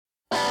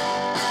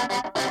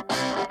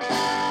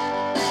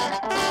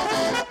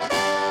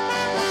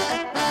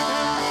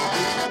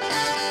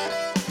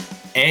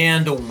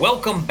And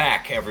welcome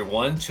back,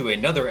 everyone, to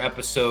another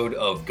episode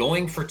of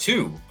Going for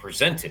Two,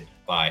 presented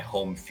by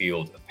Home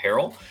Field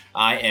Apparel.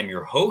 I am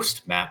your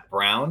host, Matt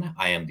Brown.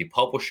 I am the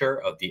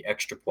publisher of the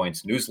Extra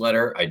Points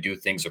newsletter. I do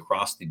things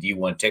across the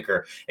D1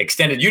 Ticker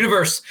extended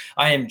universe.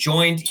 I am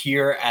joined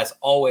here, as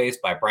always,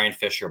 by Brian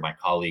Fisher, my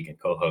colleague and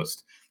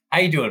co-host.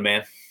 How you doing,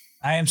 man?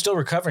 I am still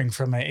recovering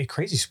from a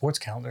crazy sports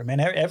calendar, man.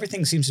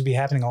 Everything seems to be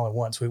happening all at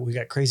once. We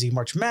got crazy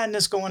March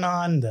Madness going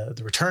on, the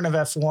return of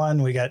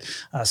F1. We got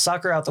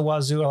soccer out the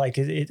wazoo. Like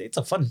it's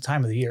a fun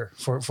time of the year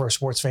for a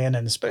sports fan,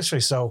 and especially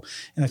so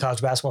in the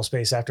college basketball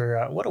space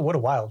after what a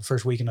wild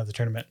first weekend of the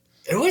tournament.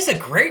 It was a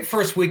great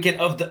first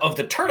weekend of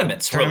the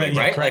tournaments, really,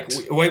 right?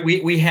 Correct. Like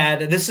we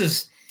had, this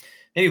is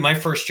maybe my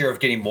first year of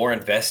getting more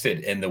invested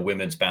in the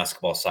women's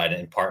basketball side,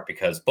 in part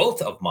because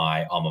both of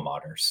my alma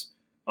maters,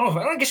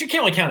 I guess you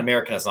can't really count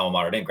American as an alma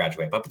mater. I didn't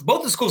graduate, but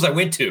both the schools I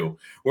went to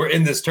were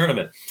in this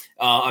tournament.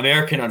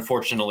 American,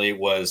 unfortunately,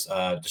 was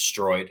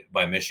destroyed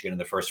by Michigan in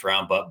the first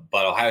round, but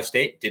Ohio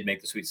State did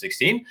make the Sweet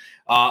 16.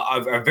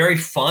 A very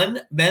fun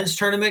men's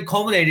tournament,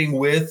 culminating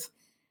with.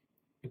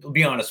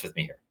 Be honest with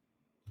me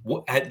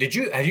here.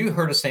 Have you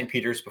heard of St.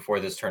 Peter's before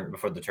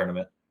the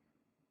tournament?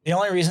 The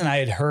only reason I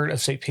had heard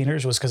of St.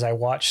 Peter's was because I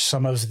watched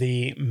some of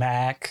the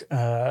MAC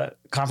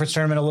conference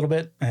tournament a little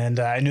bit, and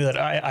I knew that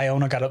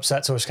Iona got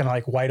upset, so it was kind of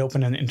like wide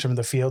open in terms of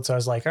the field. So I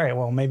was like, all right,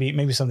 well,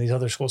 maybe some of these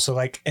other schools. So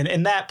like,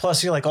 and that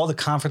plus you're like all the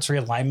conference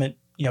realignment,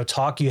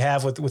 talk you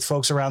have with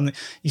folks around,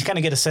 you kind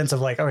of get a sense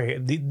of like, all right,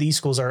 these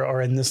schools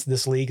are in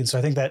this league, and so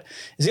I think that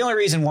is the only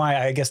reason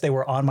why I guess they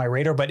were on my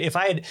radar. But if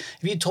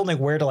you told me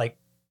where to like,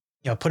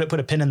 put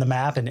a pin in the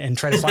map and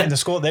try to find the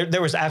school.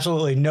 There was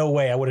absolutely no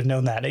way I would have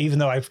known that, even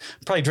though I've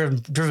probably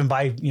driven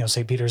by,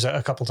 St. Peter's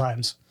a couple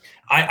times.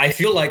 I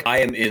feel like I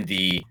am in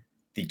the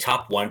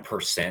top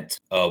 1%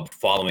 of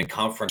following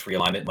conference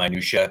realignment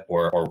minutia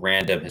or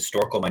random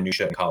historical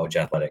minutia in college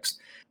athletics.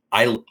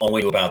 I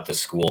only knew about the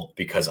school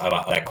because of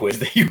that quiz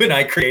that you and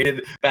I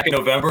created back in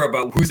November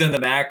about who's in the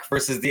MAC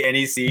versus the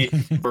NEC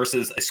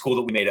versus a school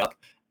that we made up.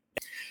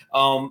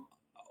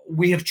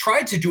 We have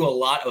tried to do a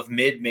lot of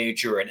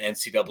mid-major and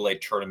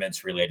NCAA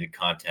tournaments related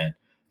content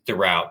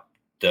throughout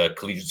the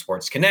Collegiate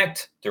Sports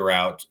Connect,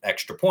 throughout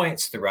Extra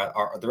Points,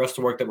 throughout the rest of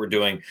the work that we're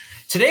doing.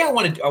 Today, I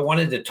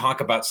wanted to talk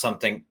about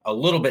something a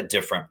little bit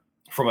different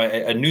from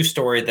a news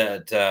story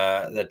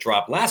that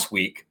dropped last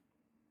week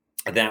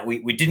that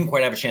we didn't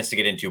quite have a chance to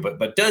get into,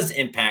 but does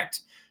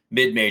impact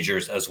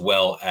mid-majors as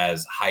well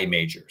as high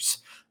majors.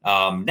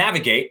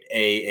 Navigate,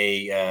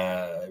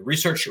 a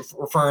research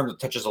firm that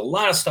touches a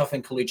lot of stuff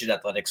in collegiate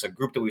athletics, a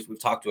group that we've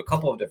talked to a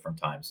couple of different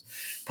times,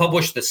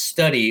 published the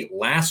study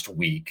last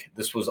week.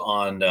 This was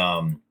on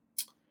the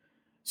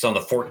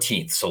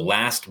 14th, so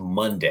last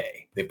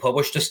Monday. They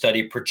published a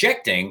study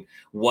projecting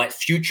what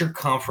future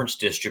conference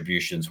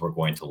distributions were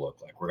going to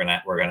look like. We're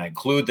gonna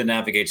include the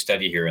Navigate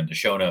study here in the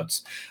show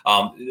notes.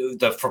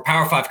 For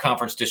Power 5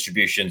 conference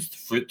distributions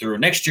through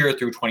next year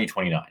through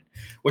 2029,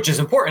 which is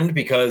important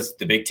because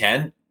the Big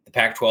Ten, the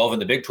Pac-12,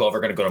 and the Big 12 are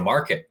going to go to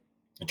market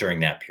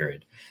during that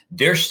period.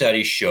 Their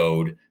study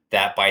showed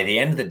that by the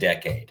end of the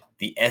decade,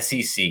 the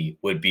SEC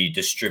would be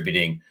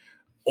distributing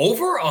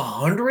over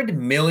 $100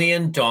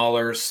 million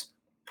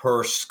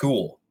per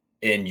school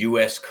in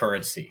U.S.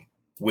 currency,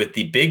 with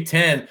the Big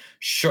Ten,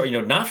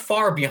 not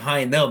far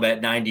behind them at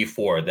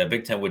 94. The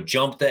Big Ten would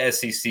jump the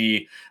SEC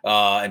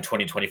in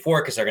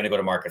 2024 because they're going to go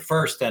to market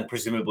first. Then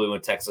presumably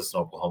when Texas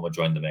and Oklahoma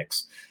join the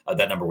mix,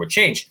 that number would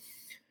change.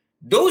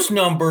 Those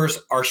numbers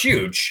are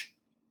huge,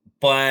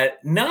 but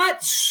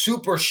not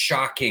super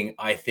shocking,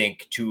 I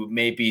think, to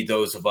maybe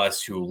those of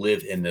us who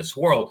live in this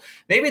world.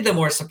 Maybe the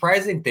more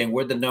surprising thing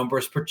were the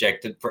numbers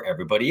projected for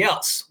everybody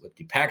else, with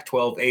the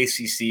Pac-12,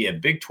 ACC,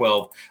 and Big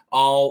 12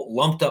 all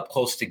lumped up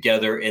close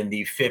together in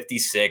the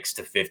 $56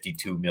 to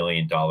 $52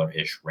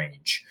 million-ish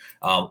range.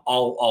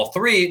 All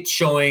three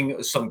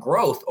showing some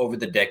growth over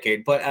the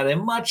decade, but at a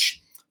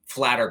much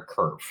flatter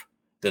curve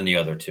than the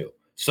other two.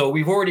 So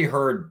we've already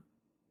heard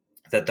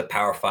that the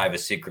Power 5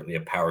 is secretly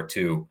a Power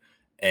 2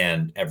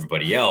 and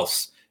everybody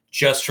else,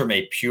 just from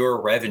a pure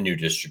revenue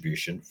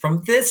distribution.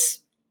 From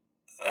this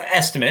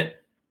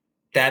estimate,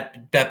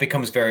 that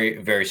becomes very,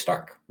 very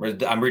stark.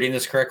 I'm reading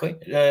this correctly,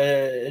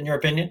 in your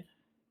opinion?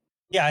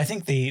 Yeah, I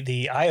think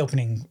the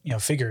eye-opening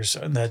figures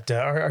that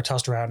are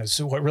tossed around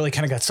is what really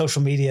kind of got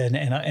social media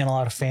and a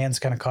lot of fans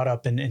kind of caught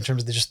up in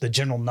terms of just the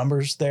general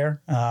numbers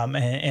there.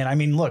 And I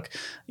mean, look,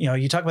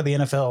 you talk about the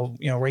NFL,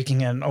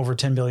 raking in over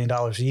 $10 billion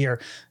a year.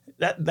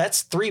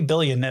 That's $3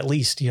 billion at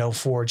least,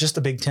 for just the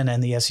Big Ten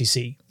and the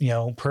SEC,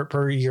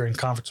 per year in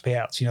conference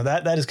payouts.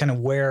 That is kind of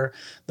where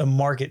the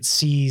market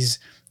sees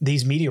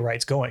these media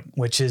rights going,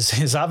 which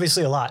is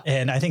obviously a lot.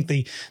 And I think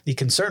the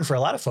concern for a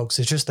lot of folks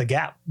is just the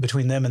gap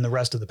between them and the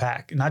rest of the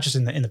pack, not just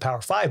in the Power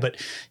 5, but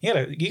you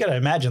gotta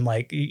imagine,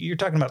 like, you're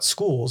talking about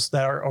schools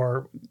that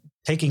are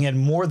taking in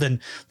more than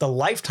the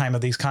lifetime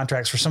of these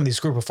contracts for some of these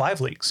group of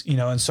 5 leagues,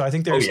 and so I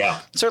think there's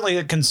certainly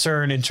a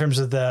concern in terms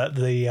of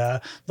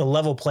the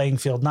level playing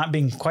field not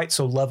being quite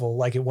so level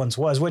like it once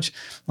was, which,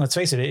 let's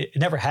face it, it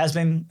never has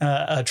been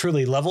a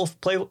truly level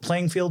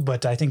playing field.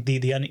 But I think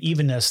the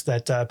unevenness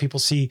that people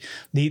see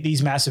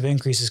these massive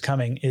increases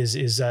coming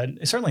is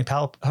certainly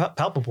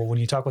palpable when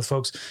you talk with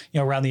folks,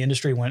 around the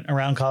industry,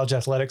 around college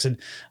athletics. And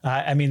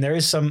I mean, there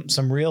is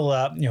some real,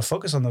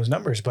 focus on those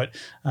numbers, but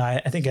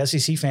I think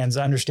SEC fans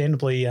understand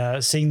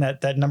seeing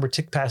that number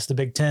tick past the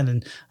Big Ten,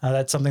 and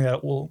that's something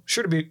that will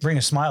sure to bring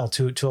a smile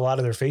to a lot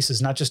of their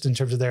faces, not just in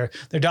terms of their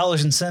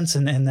dollars and cents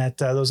and that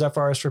those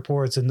FRS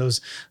reports and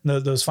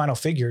those final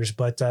figures,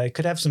 but it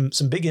could have some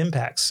big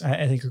impacts,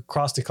 I think,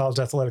 across the college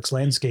athletics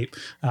landscape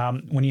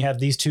when you have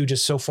these two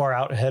just so far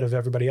out ahead of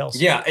everybody else.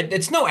 Yeah,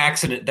 it's no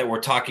accident that we're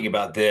talking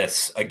about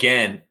this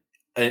again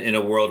in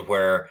a world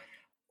where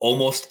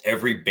almost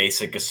every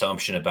basic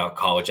assumption about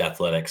college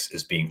athletics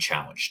is being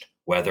challenged.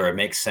 Whether it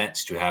makes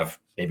sense to have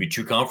maybe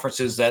 2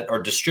 conferences that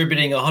are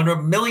distributing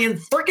 $100 million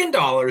freaking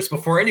dollars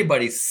before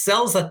anybody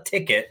sells a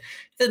ticket,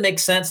 it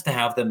makes sense to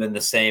have them in the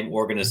same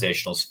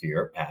organizational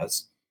sphere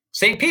as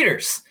St.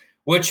 Peter's,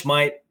 which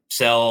might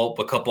sell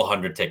a couple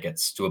hundred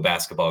tickets to a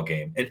basketball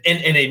game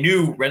in a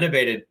new,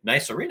 renovated,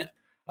 nice arena,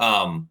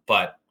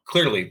 but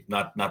clearly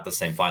not the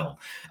same phylum.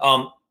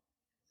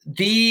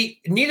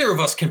 Neither of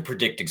us can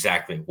predict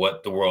exactly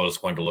what the world is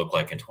going to look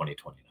like in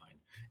 2029.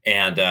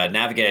 And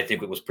Navigate, I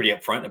think, it was pretty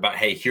upfront about,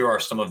 hey, here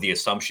are some of the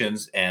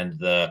assumptions and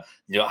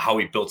how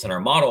we built in our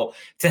model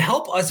to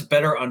help us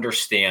better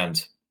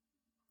understand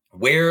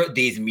where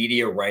these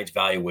media rights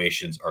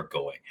valuations are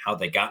going, how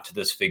they got to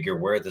this figure,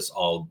 what this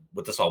all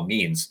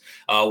means.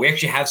 We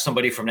actually have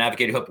somebody from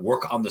Navigate who helped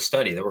work on the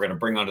study that we're going to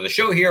bring onto the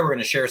show here. We're going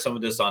to share some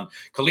of this on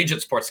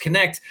Collegiate Sports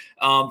Connect.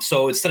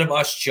 So instead of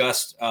us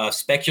just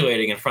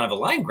speculating in front of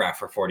a line graph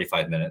for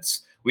 45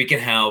 minutes, we can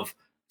have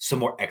some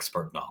more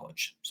expert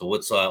knowledge. So why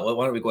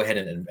don't we go ahead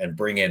and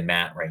bring in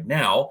Matt right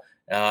now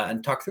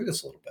and talk through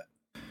this a little bit.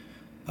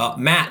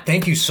 Matt,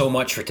 thank you so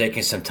much for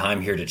taking some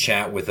time here to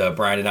chat with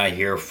Brian and I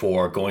here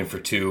for Going for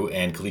Two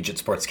and Collegiate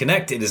Sports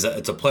Connect. It's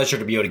a pleasure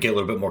to be able to get a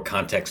little bit more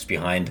context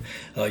behind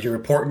your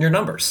report and your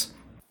numbers.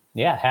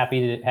 Yeah,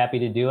 happy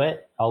to do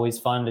it. Always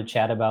fun to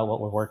chat about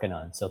what we're working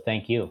on. So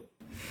thank you.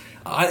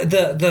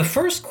 The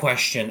first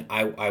question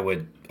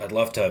I'd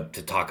love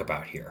to talk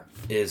about here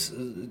is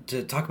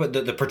to talk about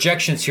the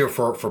projections here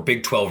for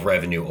Big 12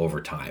 revenue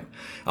over time.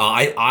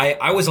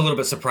 I was a little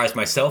bit surprised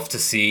myself to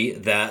see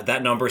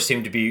that number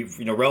seemed to be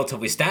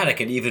relatively static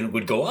and even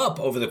would go up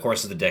over the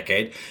course of the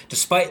decade,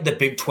 despite the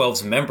Big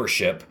 12's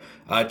membership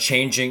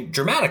changing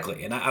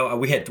dramatically. And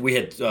we had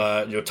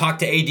talked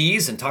to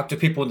ADs and talked to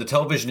people in the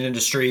television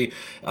industry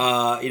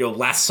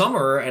last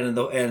summer and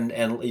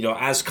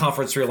as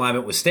conference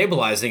realignment was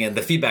stabilizing, and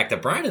the feedback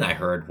that Brian and I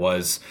heard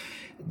was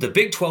the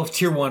Big 12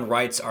 Tier 1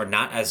 rights are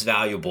not as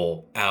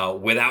valuable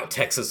without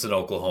Texas and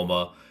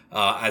Oklahoma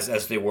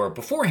as they were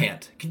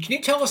beforehand. Can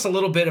you tell us a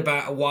little bit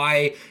about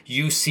why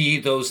you see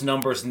those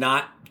numbers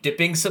not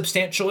dipping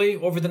substantially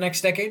over the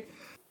next decade?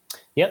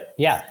 Yep.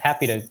 Yeah.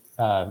 Happy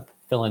to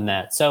fill in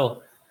that.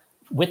 So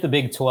with the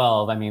Big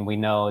 12, I mean, we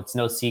know it's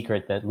no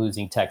secret that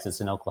losing Texas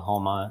and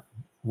Oklahoma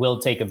will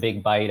take a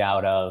big bite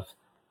out of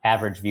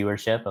average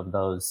viewership of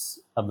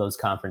those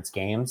conference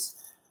games.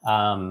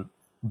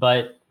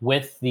 But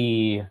with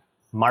the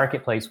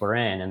marketplace we're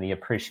in and the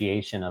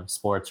appreciation of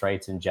sports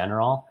rights in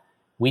general,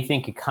 we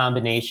think a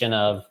combination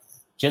of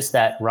just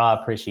that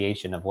raw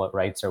appreciation of what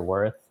rights are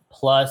worth,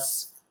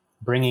 plus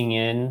bringing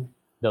in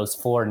those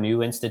 4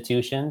 new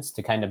institutions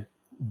to kind of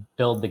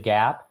build the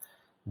gap,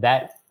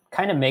 that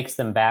kind of makes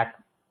them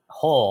back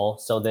whole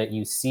so that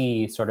you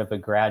see sort of a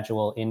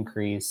gradual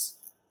increase,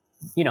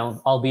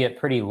 albeit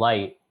pretty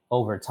light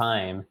over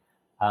time,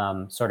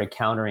 sort of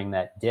countering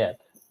that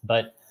dip.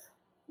 But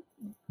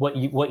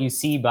what you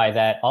see by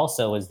that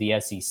also is the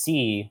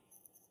SEC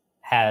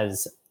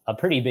has a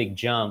pretty big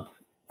jump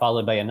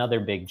followed by another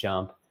big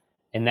jump.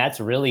 And that's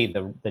really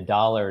the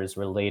dollars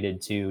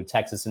related to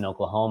Texas and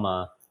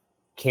Oklahoma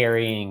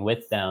carrying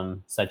with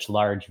them such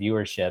large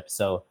viewership.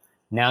 So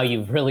now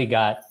you've really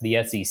got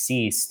the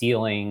SEC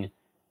stealing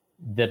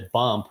the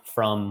bump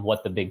from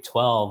what the Big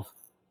 12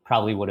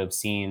 probably would have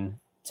seen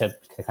to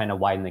kind of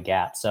widen the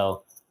gap.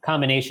 So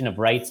combination of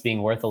rights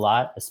being worth a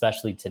lot,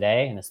 especially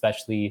today, and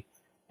especially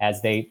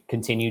as they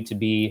continue to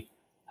be,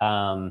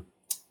 what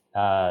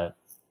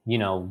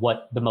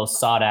the most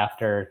sought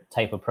after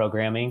type of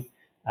programming.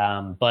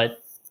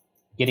 But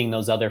getting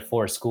those other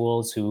 4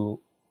 schools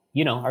who,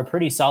 are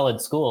pretty solid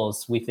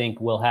schools, we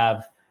think will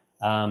have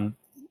a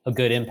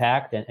good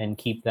impact and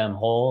keep them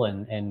whole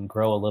and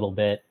grow a little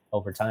bit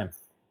over time.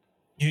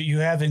 You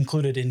have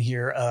included in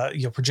here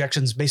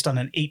projections based on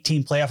an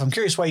 18 playoff. I'm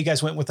curious why you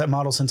guys went with that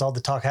model, since all the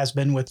talk has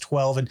been with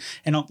 12,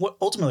 and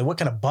ultimately what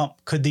kind of bump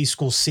could these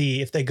schools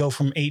see if they go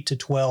from 8 to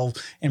 12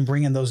 and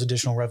bring in those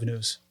additional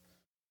revenues?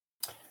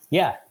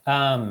 Yeah.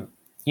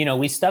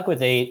 We stuck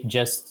with 8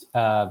 just,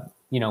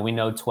 we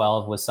know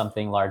 12 was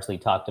something largely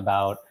talked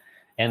about.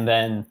 And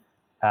then,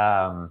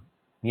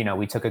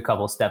 we took a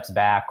couple steps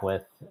back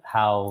with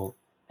how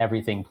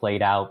everything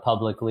played out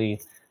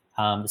publicly.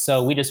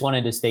 So we just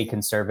wanted to stay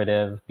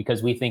conservative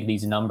because we think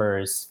these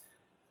numbers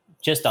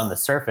just on the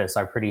surface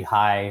are pretty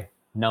high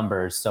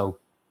numbers. So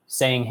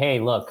saying, hey,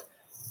 look,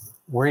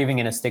 we're even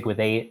going to stick with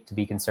 8 to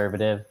be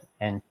conservative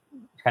and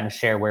kind of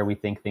share where we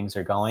think things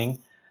are going.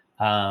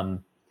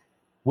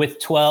 With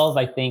 12,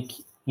 I think,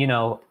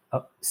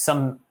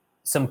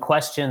 some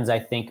questions I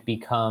think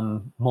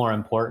become more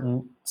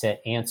important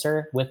to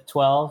answer with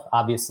 12.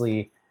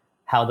 Obviously,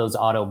 how those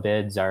auto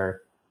bids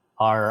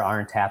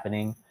aren't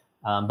happening,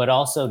 but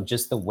also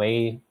just the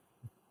way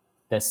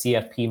the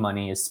CFP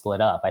money is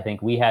split up. I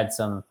think we had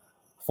some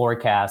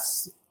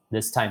forecasts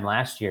this time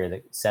last year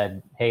that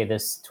said, hey,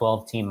 this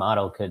 12-team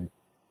model could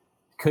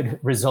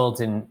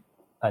result in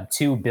a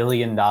 $2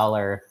 billion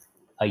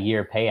a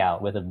year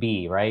payout with a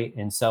B, right?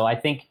 And so I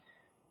think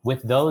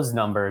with those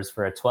numbers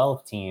for a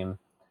 12-team,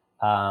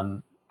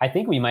 I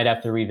think we might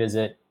have to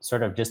revisit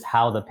sort of just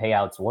how the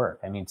payouts work.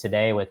 I mean,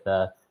 today with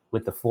the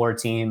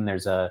 4-team,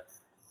 there's a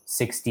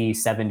 60,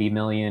 70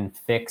 million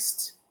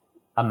fixed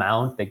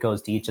amount that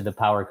goes to each of the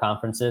power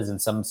conferences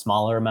and some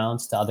smaller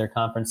amounts to other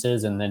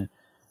conferences. And then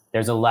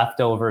there's a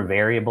leftover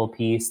variable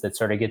piece that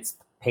sort of gets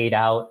paid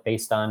out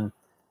based on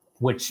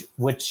which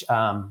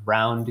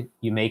round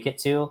you make it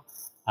to.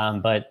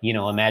 But,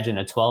 imagine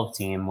a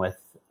 12-team with,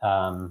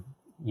 in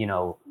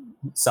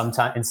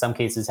some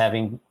cases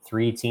having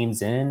 3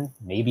 teams in,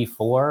 maybe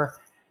 4.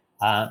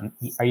 Are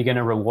you going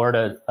to reward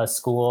a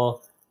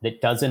school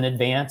that doesn't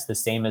advance the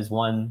same as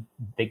one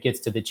that gets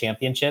to the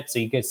championship? So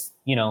you get,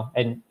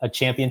 and a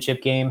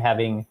championship game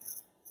having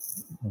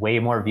way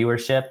more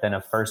viewership than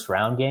a first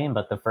round game,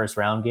 but the first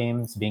round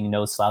games being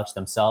no slouch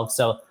themselves.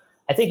 So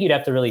I think you'd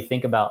have to really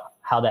think about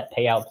how that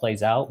payout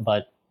plays out,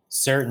 but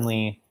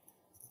certainly,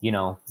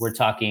 we're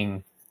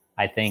talking,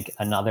 I think,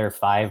 another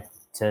 5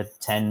 to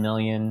 10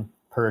 million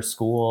per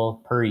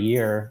school per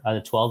year of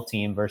the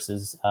 12-team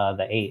versus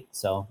the 8.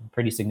 So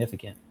pretty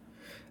significant.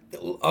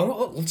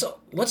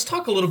 Let's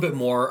talk a little bit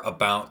more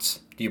about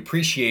the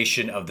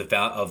appreciation of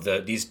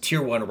these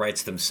tier 1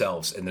 rights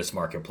themselves in this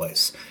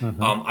marketplace.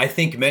 Mm-hmm. I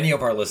think many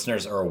of our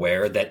listeners are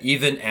aware that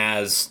even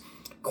as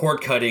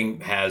cord cutting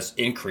has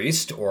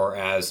increased, or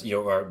as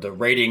the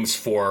ratings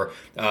for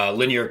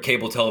linear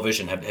cable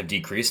television have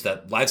decreased,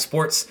 that live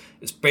sports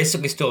is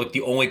basically still like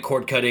the only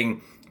cord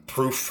cutting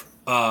proof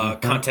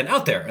content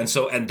out there. And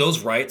those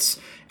rights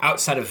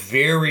outside of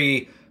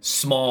very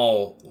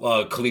small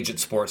collegiate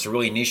sports or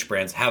really niche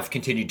brands have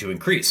continued to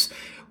increase.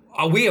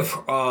 We have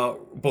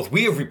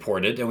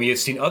reported, and we have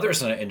seen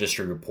others in the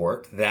industry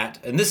report,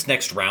 that in this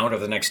next round of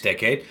the next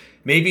decade,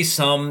 maybe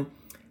some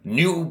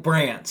new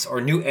brands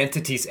or new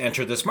entities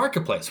enter this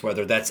marketplace,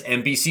 whether that's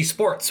NBC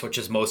Sports, which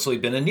has mostly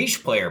been a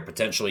niche player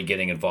potentially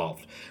getting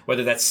involved,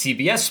 whether that's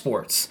CBS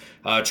Sports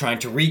trying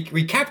to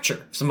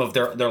recapture some of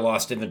their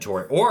lost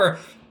inventory, or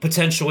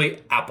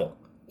potentially Apple,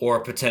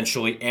 or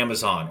potentially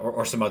Amazon,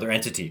 or some other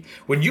entity.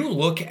 When you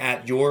look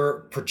at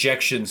your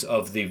projections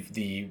of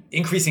the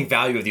increasing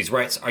value of these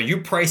rights, are you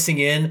pricing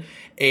in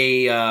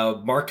a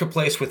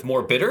marketplace with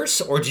more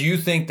bidders? Or do you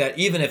think that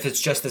even if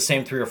it's just the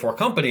same 3 or 4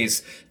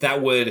 companies,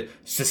 that would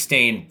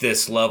sustain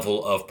this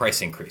level of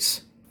price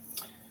increase?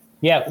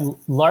 Yeah,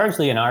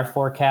 largely in our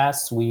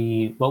forecasts,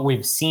 what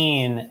we've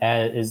seen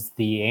is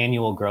the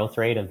annual growth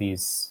rate of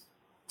these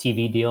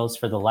TV deals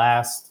for the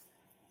last,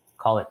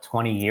 call it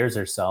 20 years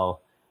or so,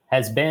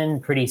 has been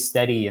pretty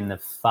steady in the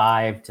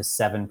 5 to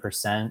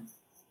 7%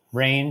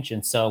 range.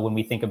 And so when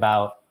we think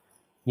about,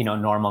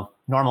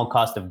 normal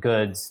cost of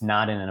goods,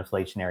 not in an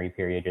inflationary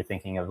period, you're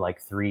thinking of like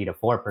 3 to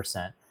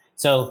 4%.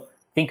 So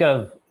think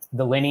of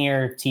the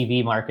linear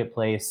TV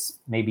marketplace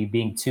maybe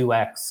being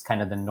 2x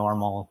kind of the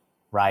normal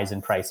rise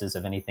in prices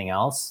of anything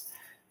else,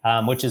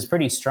 which is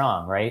pretty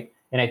strong, right?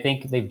 And I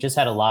think they've just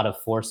had a lot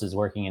of forces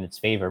working in its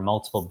favor,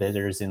 multiple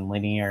bidders in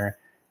linear,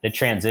 the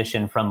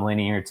transition from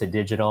linear to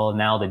digital.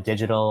 Now the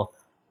digital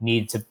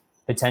need to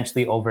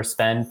potentially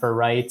overspend for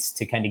rights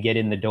to kind of get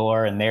in the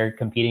door, and they're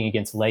competing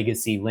against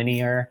legacy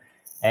linear.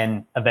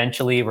 And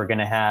eventually we're going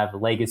to have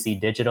legacy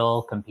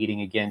digital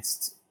competing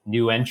against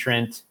new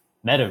entrant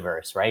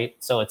metaverse, right?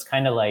 So it's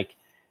kind of like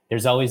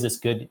there's always this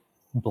good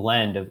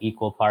blend of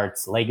equal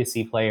parts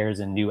legacy players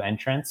and new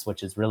entrants,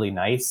 which is really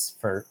nice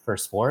for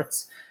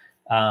sports.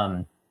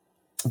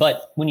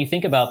 But when you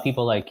think about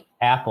people like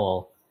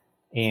Apple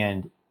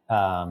and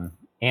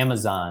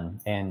Amazon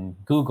and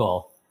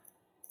Google,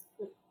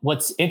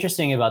 what's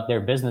interesting about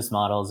their business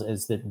models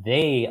is that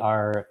they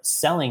are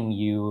selling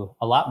you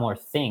a lot more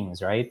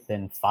things, right,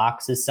 than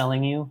Fox is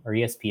selling you, or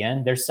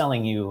ESPN. They're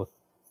selling you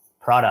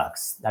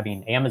products. I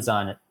mean,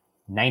 Amazon,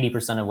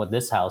 90% of what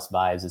this house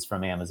buys is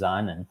from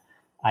Amazon. And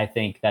I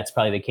think that's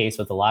probably the case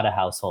with a lot of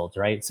households,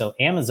 right? So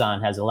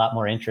Amazon has a lot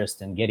more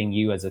interest in getting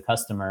you as a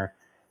customer,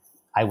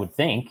 I would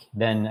think,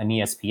 than an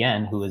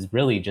ESPN, who is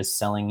really just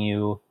selling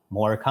you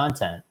more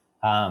content.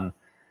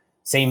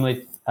 Same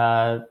with,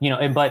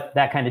 but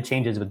that kind of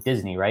changes with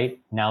Disney, right?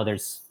 Now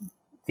there's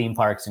theme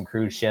parks and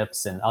cruise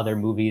ships and other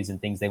movies and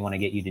things they want to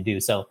get you to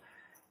do. So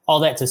all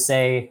that to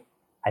say,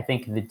 I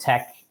think the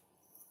tech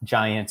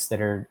giants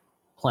that are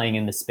playing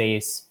in the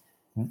space,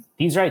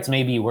 these rights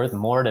may be worth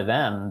more to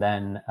them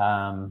than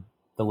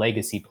the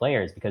legacy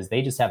players, because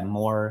they just have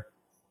more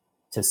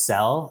to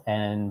sell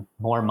and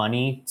more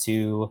money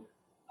to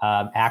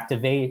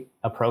activate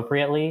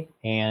appropriately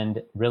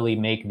and really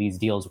make these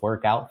deals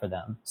work out for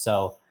them.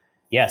 So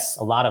yes,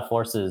 a lot of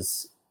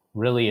forces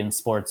really in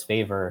sports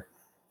favor,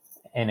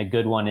 and a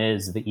good one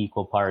is the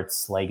equal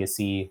parts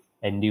legacy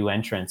and new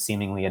entrants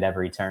seemingly at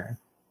every turn.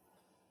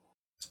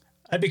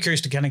 I'd be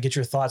curious to kind of get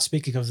your thoughts.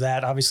 Speaking of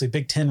that, obviously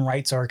Big Ten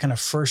rights are kind of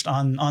first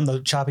on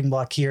the chopping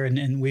block here,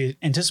 and we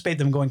anticipate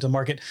them going to the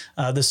market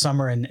this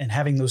summer and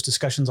having those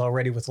discussions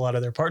already with a lot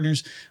of their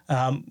partners.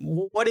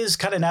 What is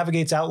kind of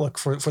Navigate's outlook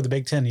for the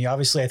Big Ten? You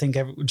obviously, I think,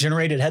 have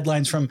generated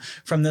headlines from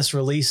this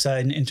release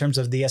in terms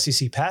of the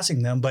SEC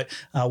passing them, but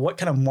what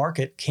kind of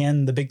market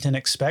can the Big Ten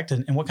expect,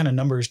 and what kind of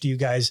numbers do you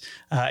guys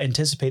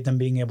anticipate them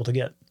being able to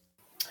get?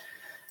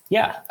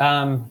 Yeah,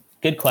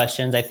 good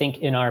questions. I think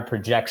in our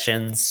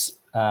projections,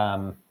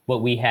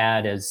 what we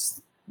had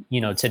is,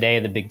 today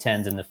the Big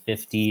Ten's in the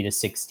 50 to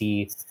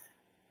 60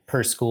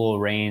 per school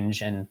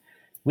range. And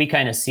we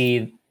kind of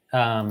see,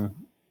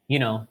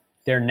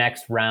 their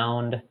next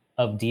round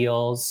of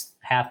deals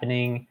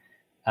happening.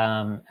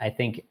 I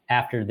think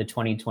after the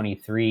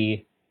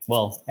 2023,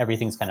 well,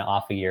 everything's kind of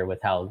off a year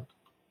with how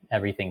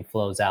everything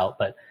flows out.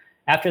 But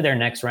after their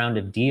next round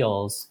of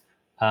deals,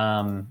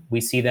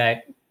 we see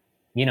that,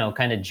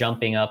 kind of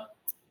jumping up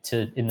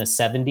to in the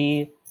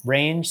 70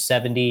 range,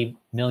 70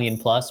 million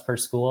plus per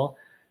school.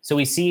 So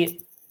we see,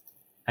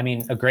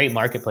 a great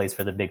marketplace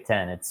for the Big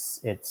Ten.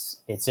 It's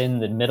in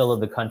the middle of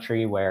the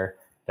country where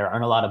there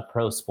aren't a lot of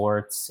pro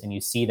sports, and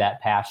you see that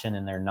passion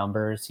in their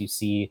numbers. You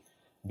see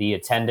the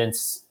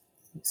attendance,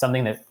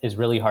 something that is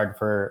really hard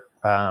for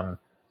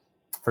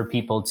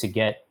people to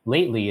get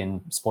lately in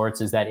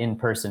sports is that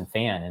in-person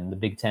fan, and the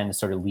Big Ten is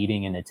sort of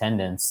leading in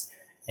attendance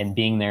and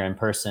being there in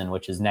person,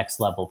 which is next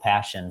level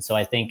passion. So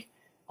I think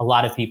a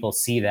lot of people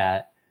see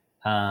that.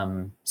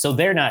 So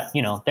they're not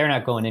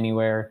going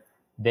anywhere.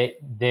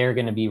 They're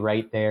going to be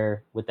right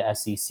there with the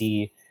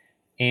SEC.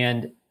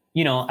 And,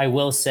 I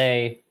will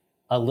say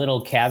a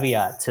little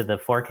caveat to the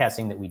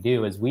forecasting that we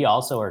do is we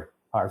also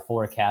are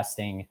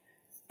forecasting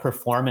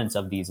performance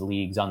of these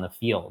leagues on the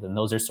field. And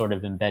those are sort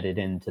of embedded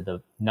into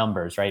the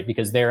numbers, right?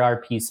 Because there are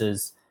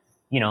pieces,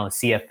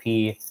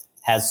 CFP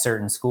has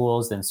certain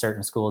schools, then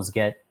certain schools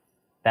get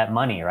that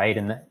money, right?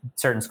 And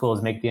certain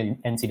schools make the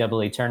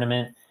NCAA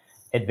tournament,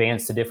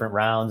 advance to different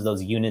rounds.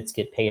 Those units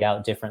get paid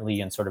out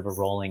differently in sort of a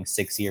rolling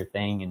 6-year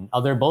thing, and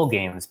other bowl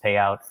games pay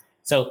out.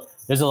 So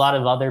there's a lot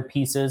of other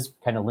pieces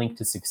kind of linked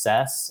to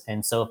success.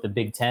 And so if the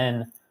Big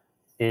Ten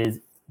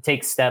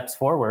takes steps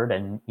forward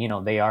and,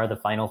 they are the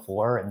Final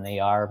Four and they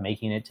are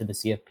making it to the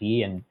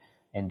CFP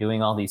and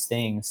doing all these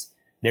things,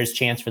 there's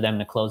chance for them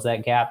to close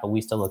that gap, but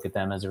we still look at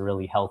them as a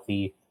really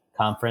healthy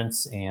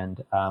conference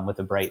and with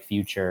a bright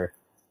future,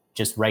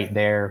 just right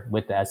there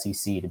with the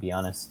SEC, to be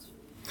honest.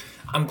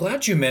 I'm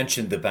glad you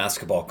mentioned the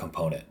basketball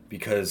component,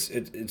 because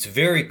it's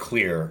very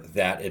clear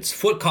that it's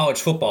college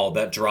football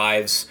that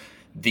drives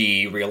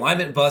the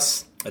realignment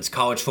bus. It's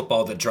college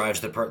football that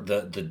drives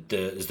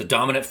is the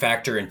dominant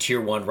factor in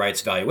Tier 1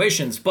 rights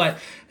valuations. But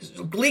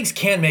leagues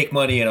can make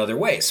money in other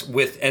ways,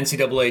 with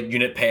NCAA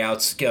unit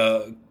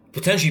payouts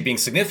potentially being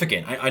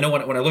significant. I know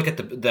when I look at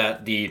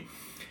the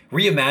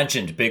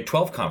reimagined Big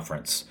 12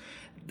 conference,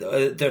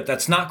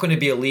 that's not going to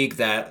be a league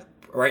that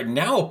right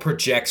now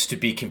projects to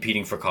be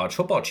competing for college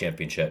football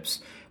championships.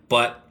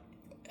 But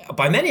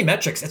by many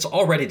metrics, it's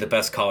already the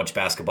best college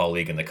basketball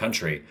league in the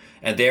country.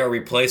 And they are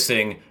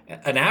replacing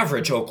an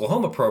average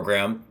Oklahoma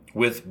program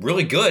with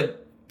really good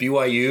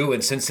BYU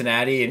and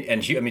Cincinnati.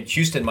 And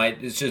Houston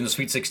is in the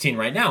Sweet 16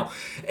 right now.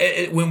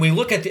 When we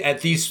look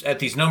at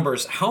these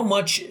numbers, how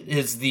much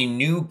is the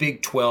new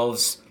Big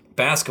 12's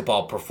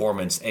basketball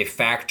performance a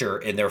factor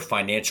in their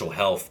financial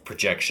health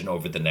projection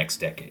over the next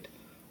decade?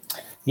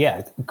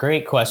 Yeah,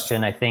 great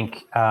question. I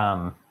think,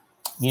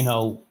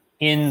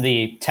 in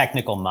the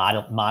technical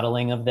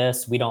modeling of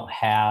this, we don't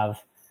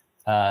have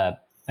an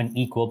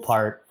equal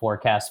part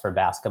forecast for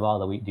basketball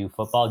that we do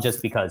football,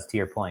 just because, to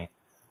your point,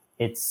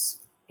 it's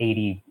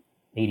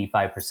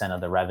 85%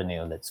 of the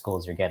revenue that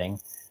schools are getting.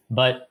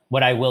 But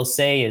what I will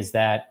say is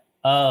that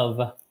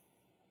of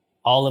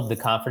all of the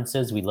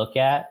conferences we look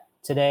at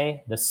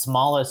today, the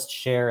smallest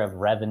share of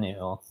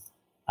revenue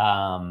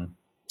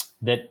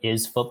that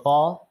is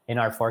football in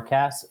our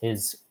forecast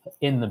is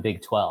in the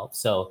Big 12.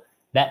 So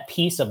that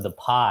piece of the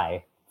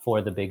pie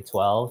for the Big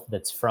 12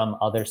 that's from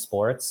other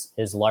sports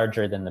is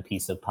larger than the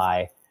piece of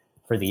pie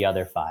for the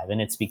other 5.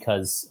 And it's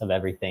because of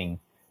everything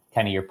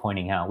kind of you're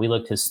pointing out. We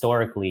looked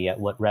historically at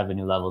what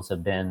revenue levels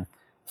have been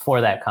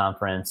for that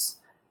conference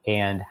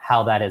and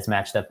how that has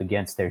matched up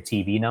against their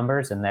TV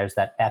numbers. And there's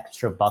that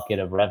extra bucket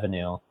of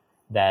revenue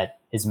that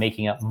is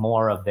making up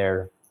more of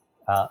their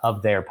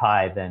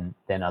pie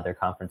than other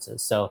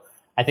conferences. So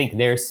I think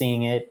they're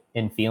seeing it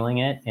and feeling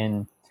it.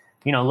 And,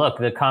 look,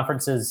 if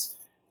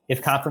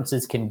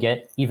conferences can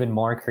get even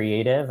more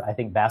creative, I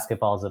think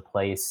basketball is a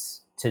place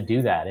to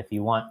do that. If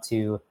you want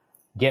to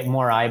get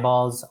more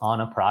eyeballs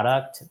on a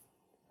product,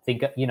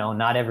 think,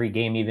 not every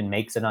game even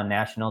makes it on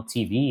national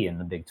TV in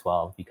the Big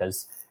 12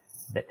 because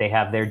they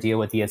have their deal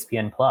with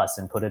ESPN Plus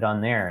and put it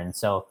on there. And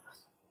so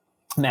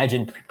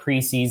imagine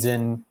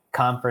preseason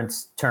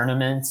conference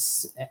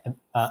tournaments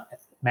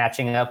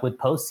matching up with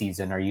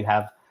postseason, or you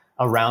have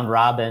a round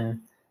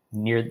robin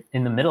in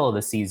the middle of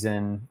the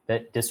season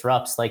that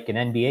disrupts like an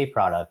NBA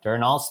product or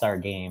an all-star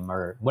game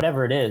or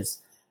whatever it is.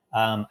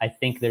 I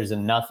think there's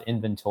enough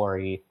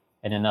inventory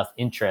and enough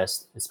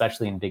interest,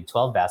 especially in Big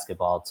 12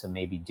 basketball, to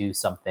maybe do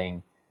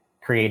something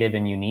creative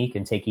and unique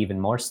and take even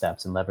more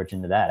steps and leverage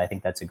into that. I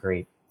think that's a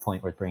great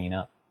point worth bringing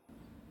up.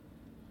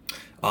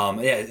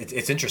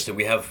 It's interesting.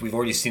 We've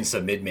already seen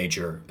some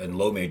mid-major and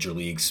low-major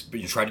leagues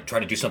try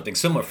to do something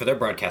similar for their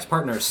broadcast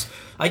partners.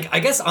 I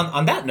guess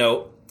on that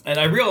note, and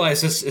I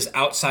realize this is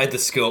outside the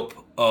scope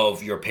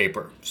of your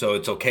paper, so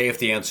it's okay if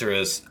the answer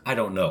is I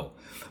don't know.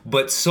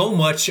 But so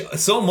much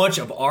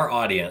of our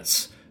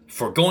audience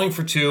for Going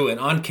for Two and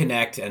on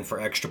Connect and for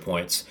Extra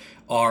Points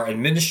are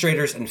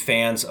administrators and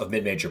fans of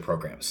mid-major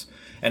programs.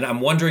 And I'm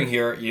wondering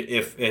here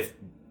if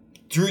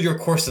through your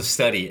course of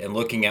study and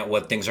looking at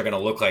what things are going to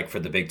look like for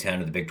the Big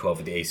 10 or the Big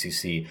 12 or the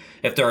ACC,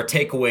 if there are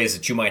takeaways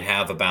that you might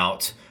have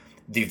about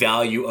the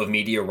value of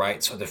media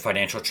rights or the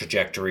financial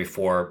trajectory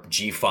for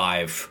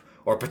G5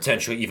 or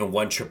potentially even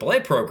one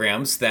AAA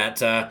programs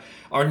that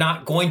are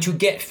not going to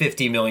get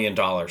 $50 million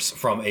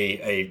from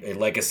a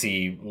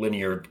legacy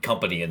linear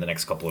company in the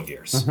next couple of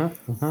years.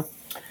 Mm-hmm, mm-hmm.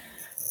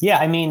 Yeah,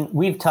 I mean,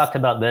 we've talked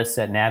about this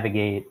at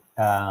Navigate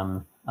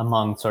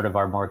among sort of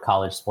our more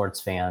college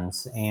sports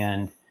fans.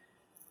 And,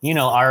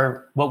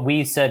 what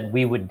we said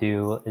we would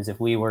do is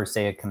if we were,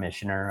 say, a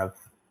commissioner of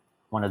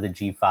one of the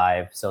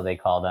G5, so they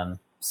call them,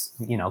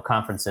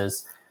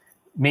 conferences,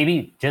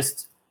 maybe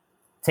just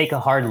take a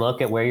hard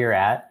look at where you're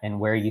at and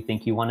where you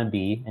think you want to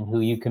be and who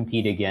you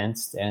compete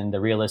against and the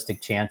realistic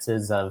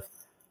chances of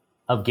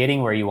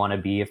getting where you want to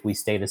be if we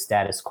stay the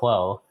status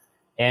quo.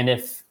 And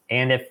if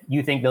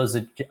you think those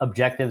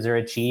objectives are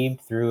achieved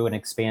through an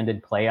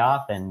expanded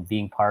playoff and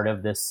being part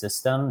of this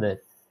system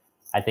that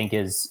I think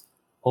is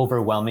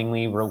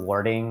overwhelmingly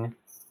rewarding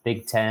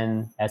Big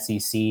 10,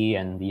 SEC,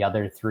 and the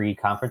other three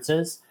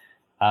conferences,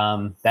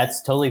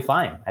 that's totally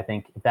fine. I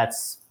think if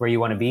that's where you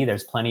want to be,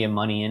 there's plenty of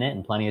money in it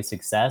and plenty of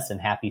success and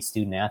happy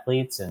student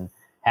athletes and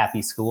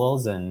happy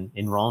schools and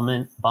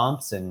enrollment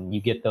bumps. And you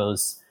get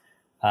those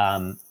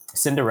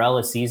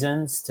Cinderella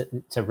seasons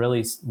to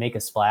really make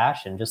a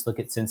splash. And just look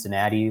at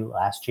Cincinnati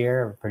last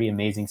year, pretty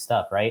amazing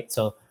stuff, right?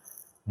 So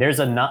there's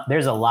a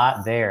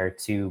lot there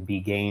to be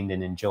gained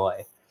and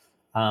enjoy.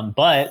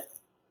 But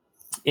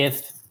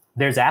if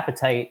there's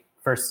appetite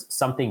for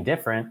something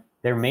different,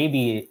 there may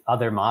be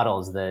other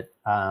models that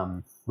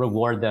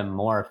reward them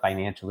more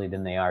financially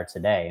than they are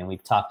today. And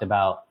we've talked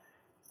about,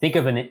 think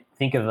of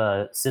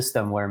a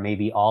system where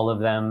maybe all of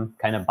them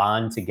kind of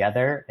bond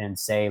together and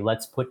say,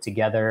 let's put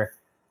together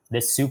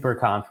this super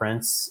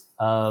conference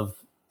of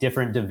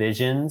different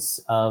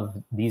divisions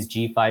of these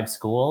G5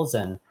 schools,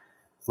 and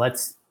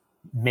let's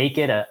make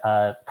it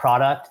a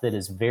product that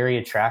is very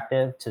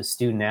attractive to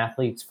student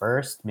athletes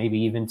first, maybe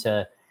even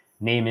to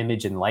name,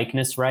 image, and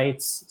likeness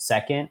rights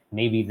second,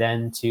 maybe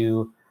then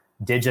to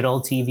digital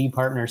TV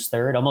partners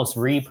third, almost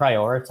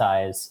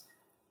reprioritize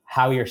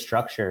how you're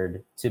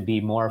structured to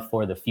be more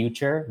for the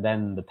future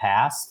than the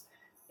past.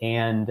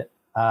 And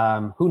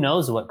who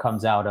knows what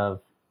comes out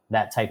of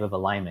that type of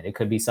alignment. It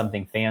could be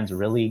something fans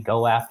really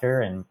go after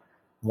and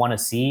want to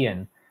see.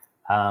 And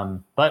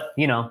but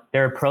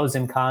there are pros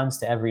and cons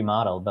to every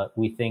model, but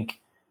we think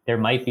there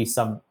might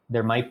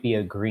be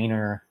a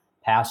greener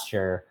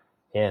pasture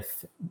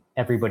if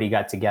everybody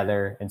got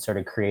together and sort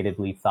of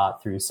creatively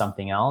thought through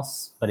something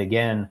else. But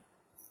again,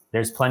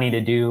 there's plenty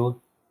to do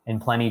and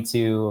plenty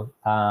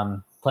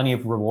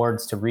of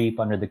rewards to reap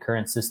under the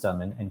current system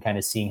and kind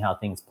of seeing how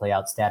things play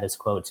out status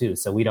quo too.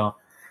 So we don't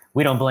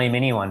blame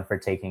anyone for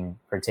taking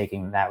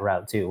that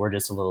route too. We're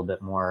just a little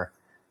bit more,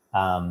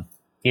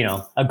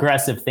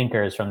 aggressive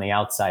thinkers from the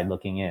outside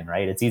looking in,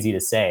 right? It's easy to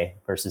say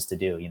versus to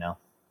do,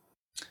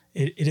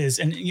 It is.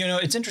 And,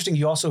 it's interesting.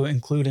 You also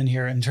include in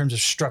here in terms of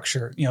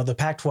structure, the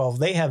Pac-12,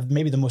 they have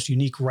maybe the most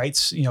unique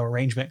rights,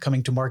 arrangement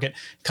coming to market,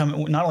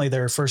 not only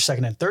their first,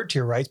 second, and third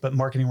tier rights, but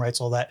marketing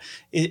rights, all that.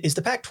 Is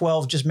the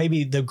Pac-12 just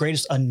maybe the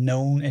greatest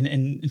unknown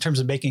in terms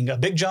of making a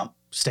big jump,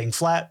 staying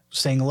flat,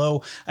 staying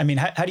low? I mean,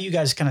 how do you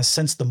guys kind of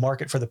sense the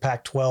market for the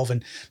Pac-12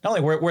 and not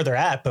only where they're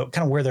at, but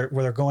kind of where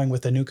they're going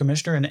with a new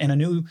commissioner and a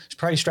new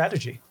probably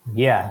strategy?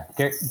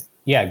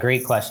 Yeah,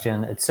 great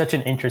question. It's such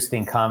an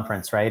interesting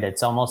conference, right?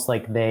 It's almost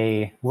like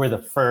they were the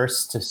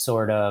first to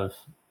sort of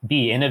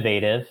be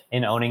innovative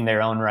in owning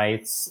their own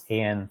rights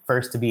and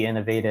first to be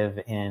innovative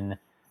in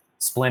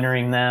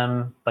splintering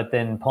them, but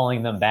then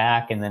pulling them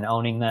back and then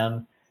owning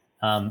them.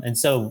 And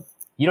so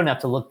you don't have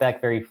to look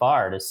back very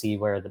far to see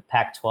where the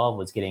Pac-12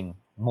 was getting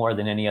more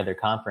than any other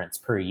conference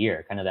per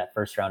year, kind of that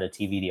first round of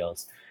TV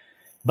deals.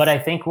 But I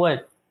think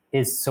what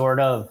is sort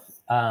of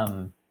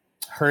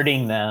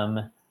hurting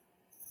them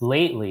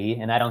lately,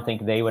 and I don't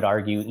think they would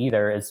argue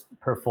either, is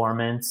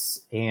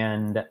performance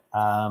and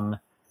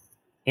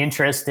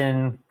interest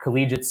in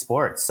collegiate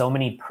sports. So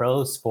many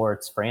pro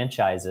sports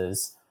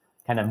franchises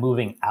kind of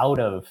moving out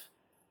of,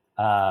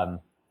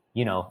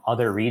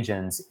 other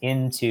regions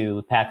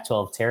into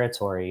Pac-12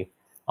 territory,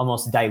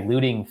 almost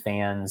diluting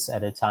fans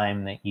at a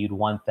time that you'd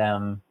want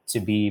them to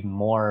be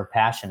more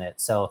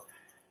passionate. So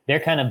they're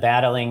kind of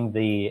battling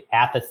the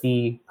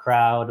apathy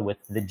crowd with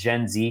the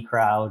Gen Z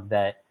crowd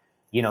that,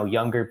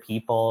 younger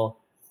people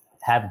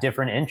have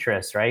different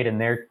interests, right? And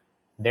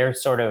they're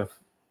sort of,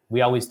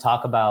 we always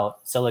talk about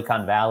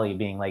Silicon Valley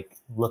being like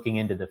looking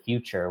into the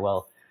future.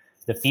 Well,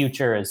 the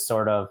future is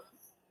sort of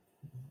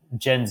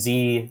Gen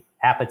Z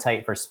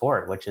appetite for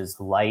sport, which is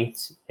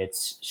light.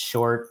 It's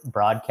short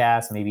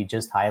broadcasts, maybe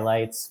just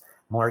highlights,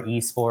 more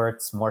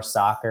esports, more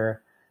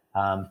soccer,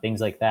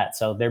 things like that.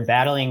 So they're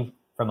battling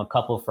from a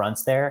couple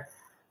fronts there.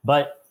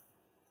 But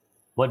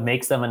what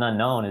makes them an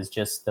unknown is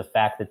just the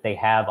fact that they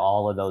have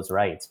all of those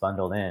rights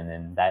bundled in,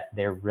 and that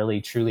they're really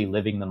truly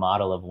living the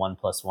model of 1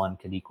 + 1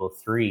 could equal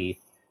 3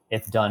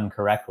 if done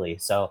correctly.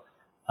 So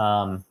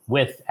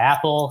with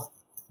Apple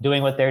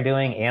doing what they're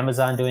doing,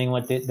 Amazon doing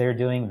what they're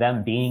doing,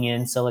 them being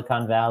in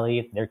Silicon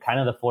Valley, they're kind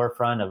of the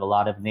forefront of a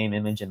lot of name,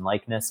 image, and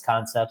likeness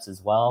concepts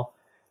as well.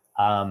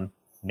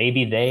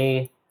 Maybe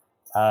they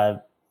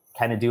kind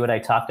of do what I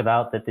talked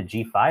about that the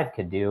G5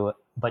 could do,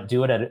 but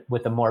do it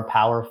with a more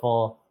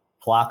powerful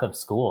flock of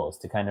schools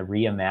to kind of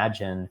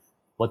reimagine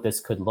what this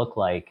could look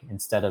like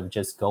instead of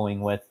just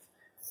going with,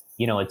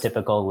 a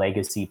typical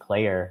legacy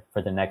player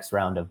for the next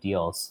round of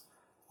deals.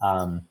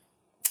 But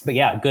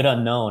yeah, good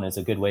unknown is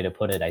a good way to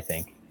put it, I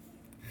think.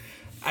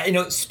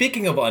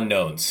 Speaking of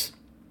unknowns,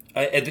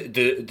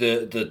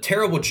 the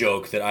terrible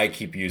joke that I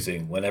keep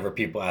using whenever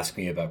people ask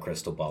me about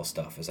crystal ball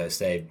stuff is I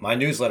say my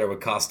newsletter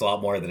would cost a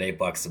lot more than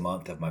 $8 a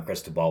month if my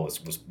crystal ball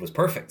was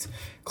perfect.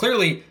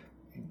 Clearly,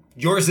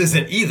 yours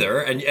isn't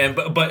either,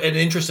 but in the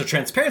interest of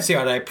transparency,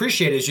 what I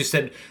appreciate is you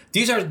said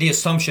these are the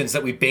assumptions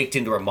that we baked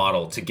into our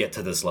model to get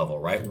to this level,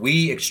 right?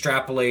 We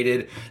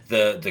extrapolated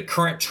the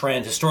current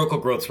trend, historical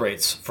growth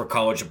rates for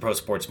college and pro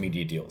sports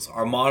media deals.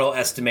 Our model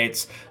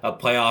estimates a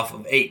playoff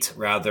of 8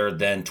 rather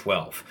than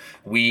 12.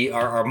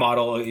 Our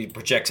model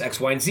projects X,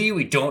 Y, and Z.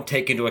 We don't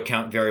take into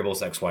account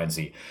variables X, Y, and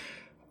Z.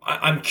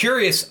 I'm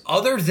curious,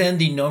 other than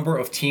the number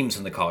of teams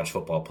in the college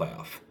football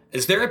playoff,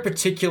 is there a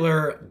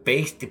particular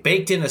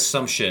baked-in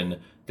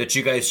assumption that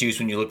you guys use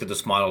when you looked at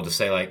this model to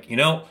say, like,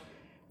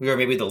 we are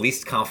maybe the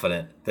least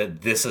confident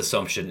that this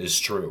assumption is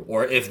true?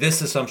 Or if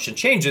this assumption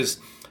changes,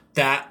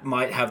 that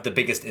might have the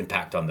biggest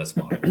impact on this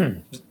model.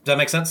 Does that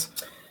make sense?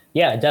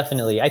 Yeah,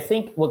 definitely. I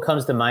think what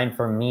comes to mind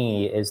for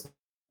me is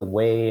the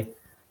way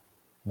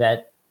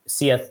that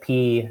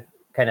CFP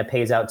kind of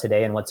pays out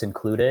today and what's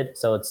included.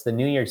 So it's the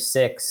New Year's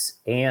Six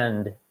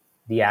and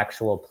the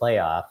actual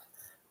playoff.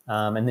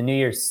 And the New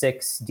Year's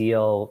Six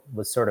deal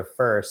was sort of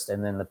first,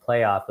 and then the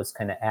playoff was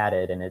kind of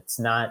added. And it's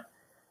not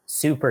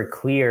super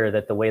clear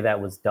that the way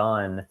that was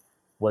done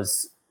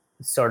was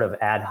sort of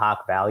ad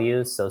hoc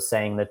values. So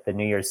saying that the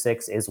New Year's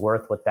Six is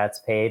worth what that's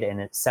paid, and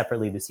it's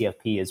separately the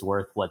CFP is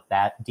worth what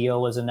that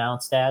deal was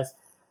announced as.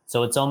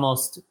 So it's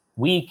almost,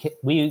 we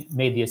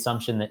made the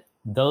assumption that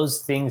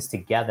those things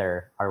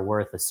together are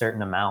worth a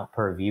certain amount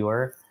per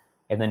viewer,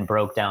 and then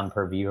broke down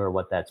per viewer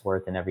what that's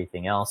worth and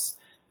everything else.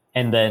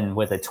 And then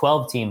with a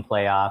 12-team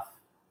playoff,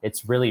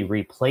 it's really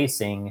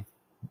replacing.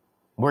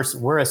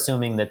 We're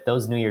assuming that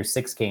those New Year's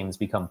Six games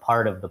become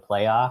part of the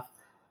playoff,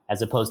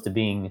 as opposed to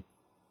being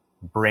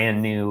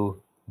brand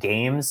new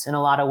games in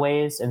a lot of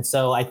ways. And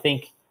so I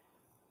think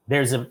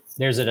there's an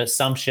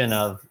assumption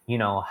of,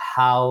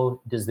 how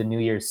does the New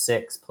Year's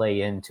Six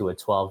play into a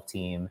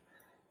 12-team,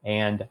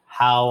 and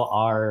how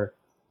are,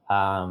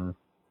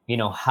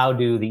 how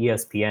do the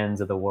ESPNs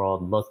of the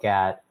world look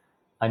at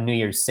a New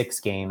Year's Six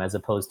game as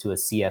opposed to a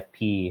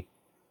CFP?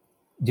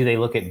 Do they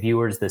look at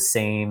viewers the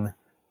same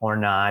or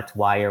not?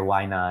 Why or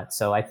why not?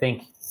 So I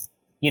think,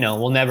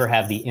 we'll never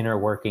have the inner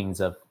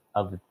workings of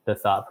the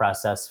thought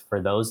process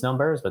for those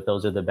numbers, but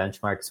those are the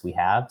benchmarks we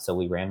have. So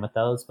we ran with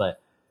those, but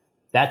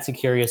that's a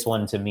curious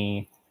one to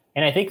me.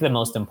 And I think the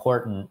most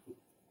important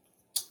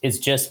is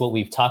just what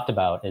we've talked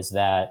about, is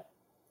that,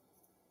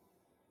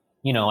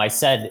 I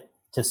said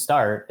to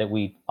start that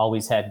we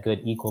always had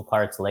good equal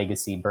parts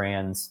legacy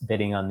brands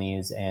bidding on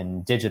these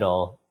and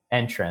digital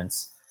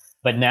entrants.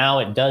 But now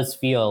it does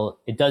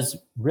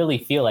really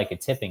feel like a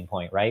tipping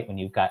point, right? When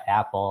you've got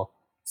Apple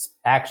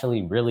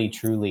actually really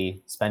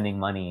truly spending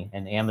money,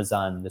 and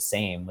Amazon the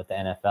same with the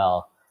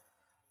NFL.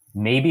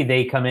 Maybe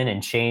they come in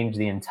and change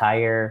the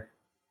entire,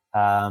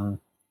 the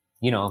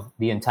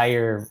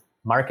entire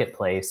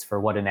marketplace for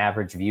what an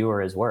average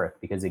viewer is worth.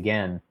 Because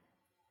again,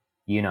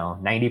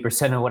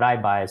 90% of what I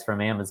buy is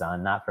from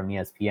Amazon, not from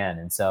ESPN.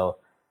 And so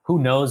who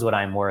knows what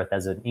I'm worth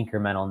as an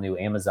incremental new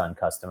Amazon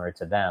customer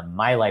to them.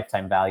 My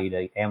lifetime value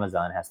to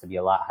Amazon has to be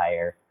a lot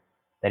higher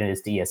than it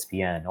is to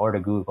ESPN or to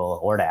Google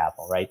or to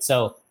Apple, right?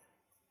 So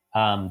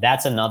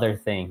that's another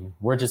thing.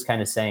 We're just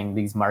kind of saying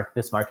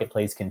this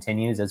marketplace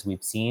continues as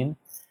we've seen,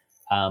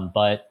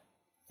 but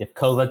if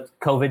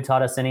COVID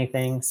taught us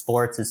anything,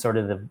 sports is sort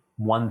of the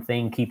one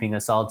thing keeping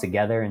us all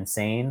together and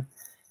sane.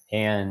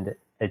 And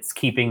it's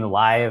keeping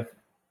live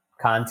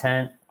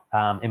content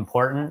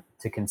important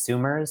to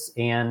consumers.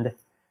 And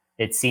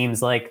it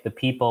seems like the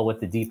people with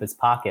the deepest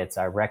pockets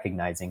are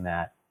recognizing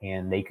that,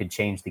 and they could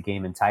change the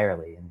game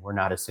entirely. And we're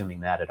not assuming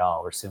that at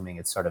all. We're assuming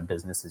it's sort of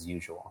business as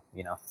usual,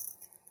 you know?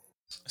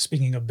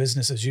 Speaking of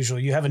business as usual,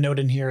 you have a note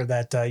in here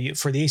that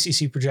for the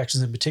ACC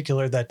projections in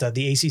particular, that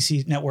the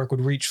ACC network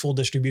would reach full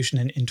distribution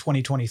in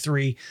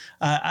 2023.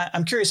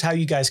 I'm curious how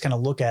you guys kind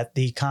of look at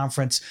the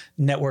conference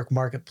network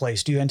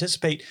marketplace. Do you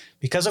anticipate,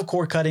 because of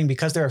cord cutting,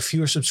 because there are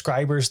fewer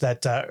subscribers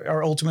that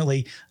are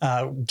ultimately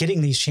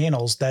getting these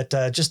channels, that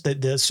just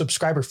the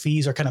subscriber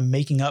fees are kind of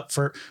making up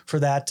for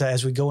that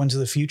as we go into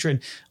the future? And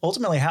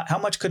ultimately, how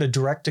much could a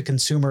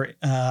direct-to-consumer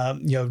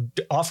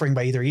offering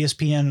by either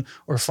ESPN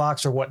or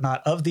Fox or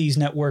whatnot of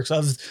these networks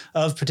of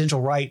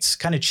potential rights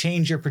kind of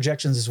change your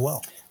projections as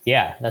well?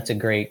 Yeah, that's a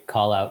great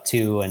call out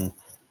too. And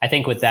I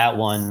think with that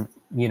one,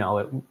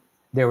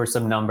 there were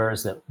some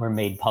numbers that were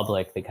made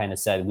public that kind of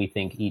said, we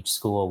think each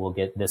school will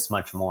get this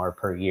much more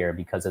per year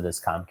because of this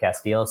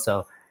Comcast deal.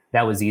 So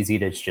that was easy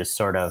to just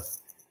sort of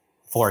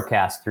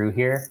forecast through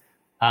here.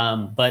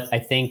 But I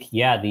think,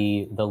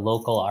 the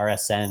local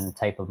RSN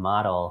type of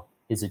model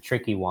is a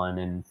tricky one.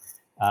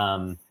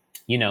 And,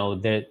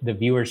 the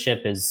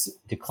viewership is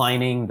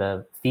declining,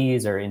 the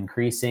fees are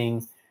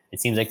increasing. It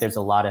seems like there's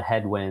a lot of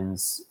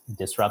headwinds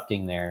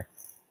disrupting there.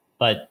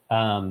 But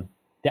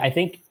I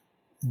think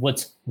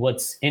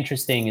what's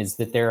interesting is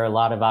that there are a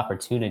lot of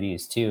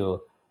opportunities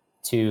too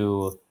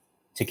to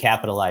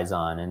capitalize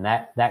on, and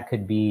that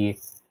could be,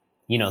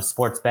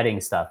 sports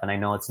betting stuff. And I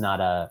know it's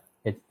not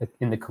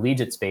in the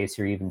collegiate space,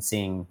 you're even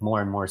seeing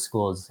more and more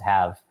schools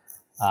have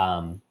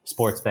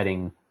sports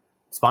betting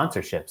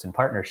sponsorships and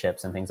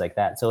partnerships and things like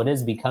that. So it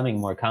is becoming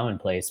more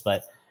commonplace,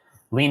 but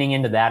leaning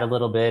into that a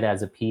little bit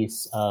as a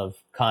piece of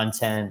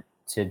content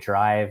to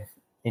drive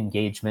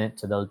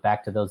engagement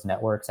back to those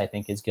networks, I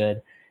think is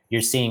good.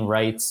 You're seeing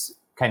rights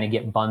kind of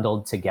get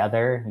bundled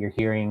together. You're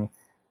hearing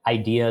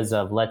ideas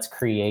of, let's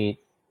create,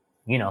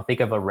 think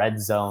of a red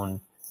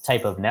zone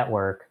type of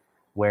network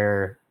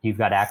where you've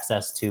got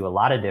access to a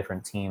lot of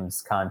different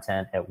teams'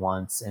 content at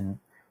once. And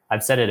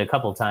I've said it a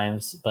couple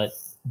times, but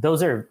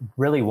those are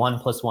really 1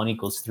 + 1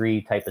 =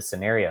 3 type of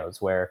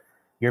scenarios where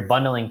you're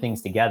bundling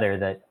things together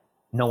that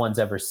no one's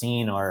ever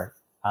seen or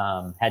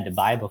had to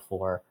buy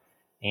before.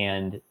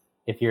 And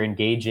if you're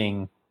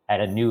engaging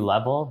at a new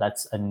level,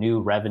 that's a new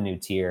revenue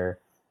tier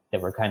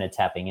that we're kind of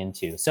tapping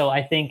into. So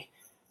I think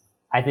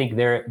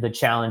the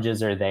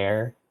challenges are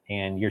there,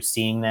 and you're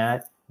seeing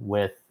that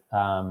with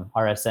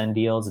RSN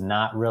deals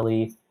not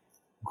really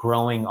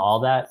growing all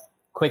that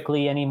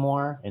quickly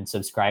anymore and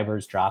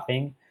subscribers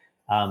dropping.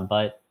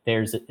 But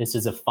this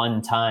is a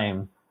fun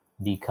time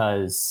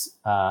because,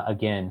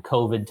 again,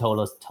 COVID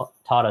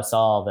taught us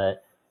all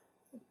that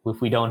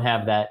if we don't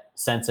have that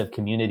sense of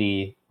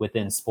community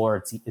within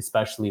sports,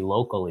 especially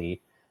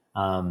locally,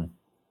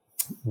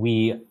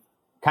 we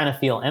kind of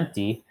feel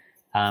empty.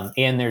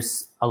 And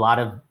there's a lot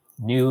of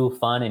new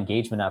fun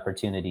engagement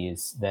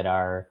opportunities that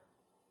are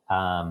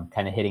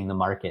kind of hitting the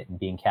market and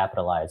being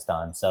capitalized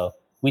on. So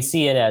we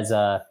see it as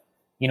if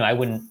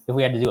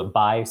we had to do a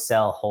buy,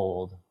 sell,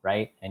 hold,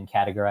 right, and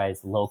categorize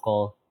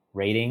local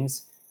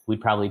ratings,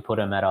 we'd probably put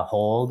them at a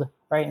hold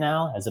right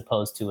now as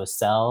opposed to a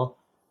sell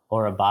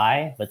or a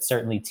buy, but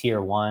certainly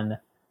tier one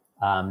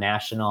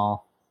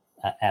national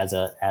as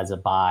a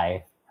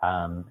buy,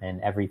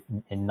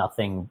 and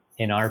nothing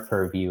in our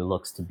purview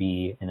looks to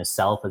be in a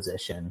sell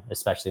position,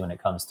 especially when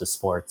it comes to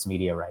sports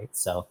media rights.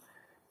 So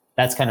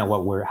that's kind of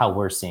how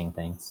we're seeing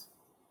things.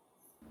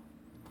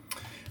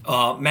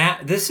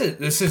 Matt, this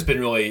has been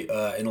really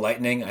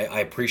enlightening. I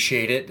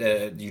appreciate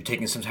it. You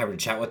taking some time to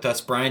chat with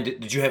us. Brian,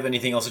 did you have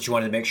anything else that you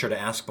wanted to make sure to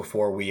ask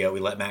before we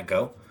let Matt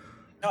go?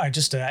 No, I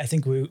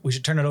think we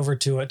should turn it over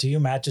to you,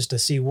 Matt, just to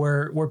see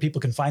where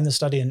people can find the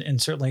study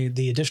and certainly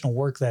the additional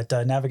work that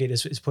Navigate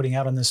is putting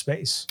out in this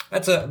space.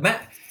 That's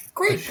Matt.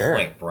 Great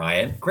point,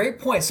 Brian. Great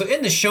point. So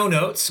in the show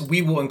notes,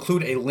 we will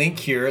include a link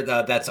here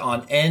that's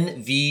on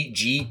nvgt.com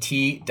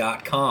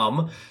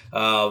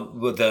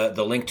with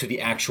the link to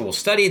the actual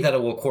study. That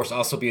will, of course,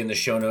 also be in the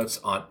show notes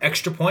on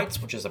Extra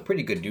Points, which is a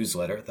pretty good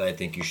newsletter that I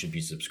think you should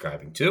be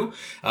subscribing to.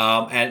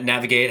 And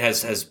Navigate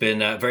has been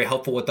very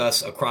helpful with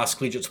us across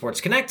Collegiate Sports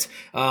Connect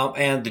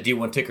and the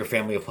D1 Ticker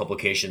family of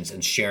publications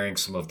and sharing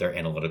some of their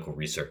analytical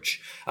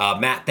research.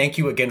 Matt, thank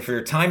you again for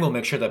your time. We'll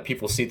make sure that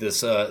people see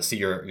this, see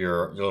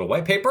your little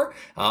white paper.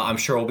 I'm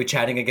sure we'll be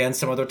chatting again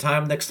some other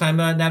time next time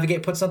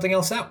Navigate puts something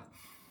else out.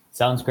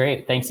 Sounds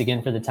great. Thanks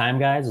again for the time,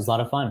 guys. It was a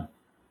lot of fun.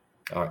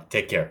 All right.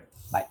 Take care.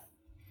 Bye.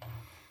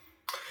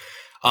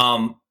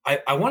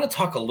 I want to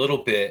talk a little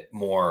bit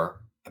more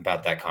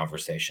about that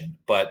conversation,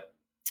 but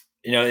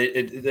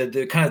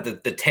the kind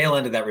of the tail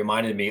end of that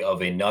reminded me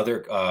of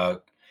another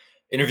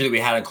interview that we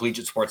had on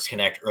Collegiate Sports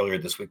Connect earlier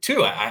this week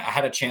too. I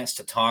had a chance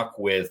to talk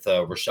with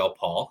Rochelle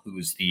Paul,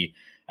 who's the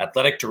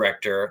athletic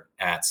director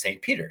at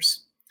St.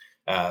 Peter's.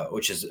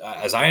 which is,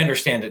 as I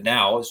understand it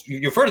now,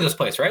 you've heard of this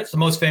place, right? It's the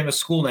most famous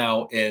school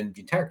now in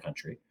the entire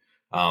country.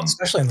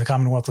 Especially in the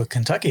Commonwealth of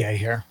Kentucky, I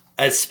hear.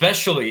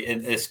 Especially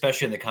in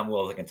the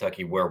Commonwealth of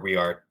Kentucky, where we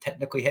are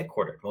technically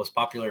headquartered, most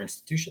popular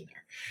institution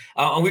there.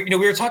 We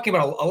were talking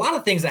about a lot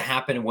of things that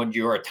happen when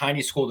you're a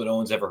tiny school that no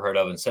one's ever heard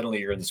of, and suddenly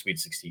you're in the Sweet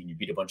 16. You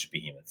beat a bunch of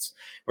behemoths.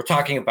 We're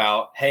talking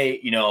about,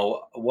 hey,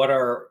 what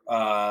are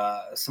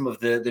some of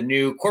the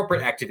new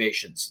corporate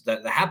activations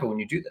that happen when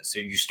you do this? So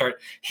you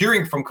start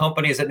hearing from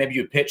companies that maybe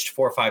you pitched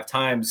 4 or 5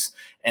 times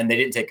and they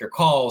didn't take your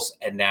calls,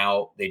 and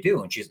now they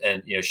do. And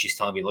she's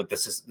telling me, look,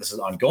 this is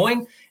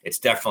ongoing. It's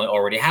definitely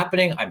already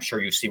happening. I'm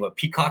sure you've seen what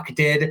Peacock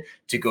did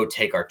to go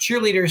take our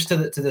cheerleaders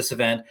to this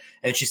event.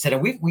 And she said,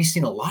 and we've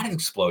seen a lot of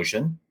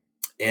explosion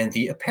in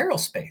the apparel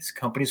space,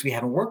 companies we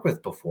haven't worked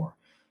with before.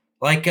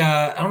 Like,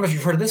 I don't know if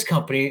you've heard of this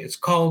company. It's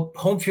called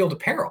Home Field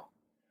Apparel.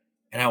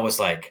 And I was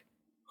like,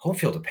 Home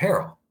Field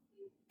Apparel?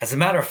 As a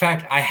matter of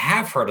fact, I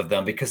have heard of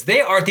them because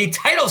they are the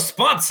title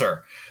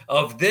sponsor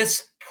of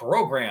this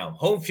program.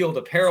 Home Field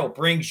Apparel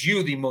brings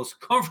you the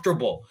most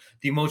comfortable,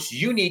 the most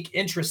unique,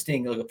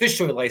 interesting,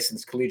 officially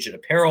licensed collegiate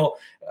apparel,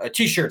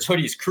 t-shirts,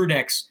 hoodies, crew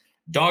necks,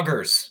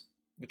 doggers,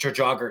 which are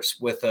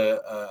joggers with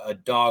a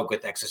dog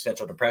with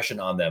existential depression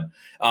on them.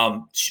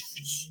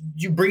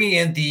 You bringing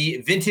in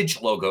the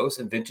vintage logos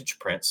and vintage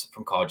prints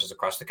from colleges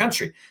across the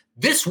country.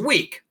 This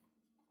week,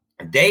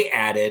 they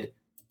added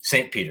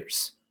St.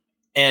 Peter's.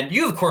 And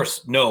you, of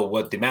course, know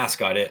what the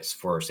mascot is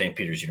for St.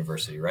 Peter's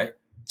University, right?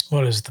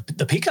 What is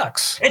the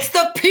Peacocks? It's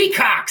the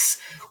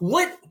Peacocks.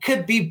 What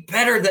could be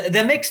better?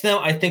 That makes them,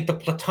 I think, the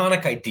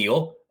platonic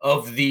ideal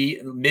of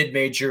the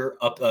mid-major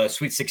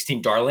Sweet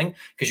 16 darling,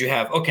 because you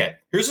have, okay,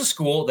 here's a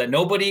school that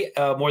nobody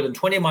more than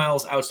 20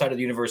 miles outside of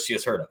the university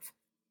has heard of.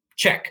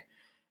 Check.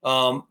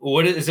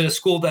 What is it? A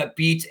school that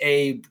beat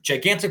a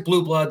gigantic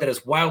blue blood that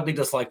is wildly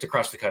disliked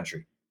across the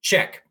country?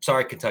 Check.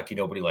 Sorry, Kentucky,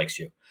 nobody likes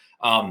you.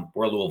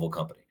 We're a Louisville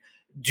company.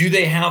 Do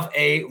they have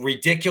a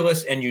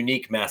ridiculous and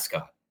unique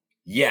mascot?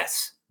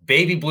 Yes.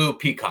 Baby blue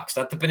peacocks,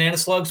 not the banana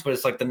slugs, but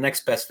it's like the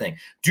next best thing.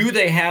 Do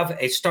they have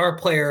a star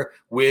player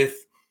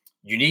with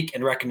unique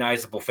and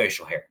recognizable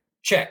facial hair?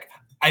 Check.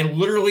 I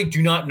literally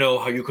do not know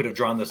how you could have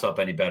drawn this up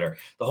any better.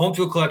 The home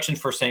field collection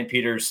for St.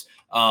 Peter's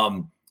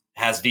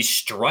has the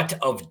strut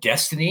of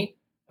destiny,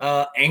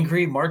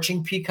 angry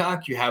marching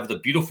peacock. You have the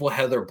beautiful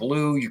heather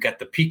blue. You got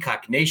the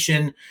Peacock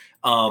Nation.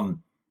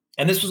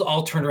 And this was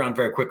all turned around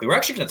very quickly. We're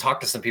actually going to talk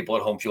to some people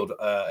at home field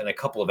in a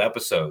couple of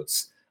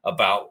episodes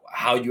about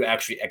how you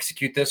actually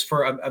execute this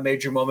for a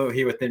major moment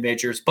here with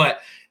mid-majors.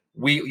 But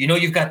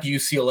you've got the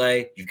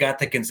UCLA, you've got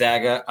the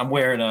Gonzaga. I'm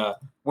wearing a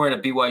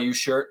BYU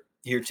shirt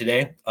here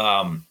today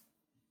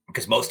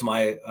because most of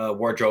my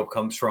wardrobe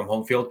comes from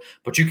home field.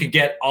 But you can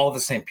get all the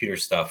St.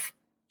 Peter's stuff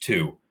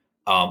too,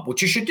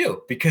 which you should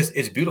do because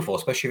it's beautiful,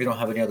 especially if you don't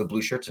have any other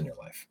blue shirts in your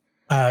life.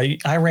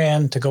 I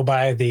ran to go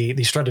buy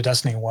the Strut of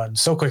Destiny one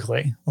so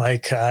quickly.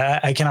 Like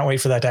I cannot wait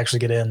for that to actually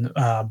get in.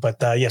 But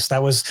yes,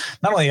 that was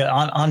not only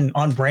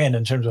on brand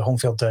in terms of home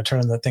field to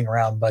turn the thing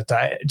around, but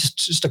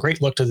just a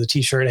great look to the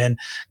t-shirt. And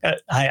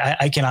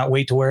I cannot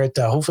wait to wear it.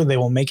 Hopefully they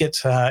will make it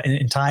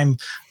in time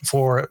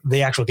for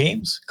the actual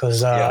games.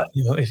 Cause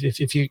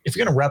if you're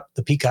going to rep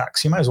the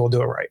Peacocks, you might as well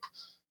do it right.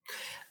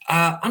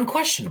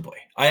 Unquestionably.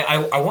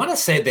 I want to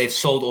say they've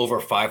sold over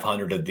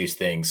 500 of these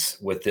things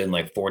within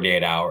like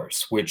 48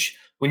 hours, which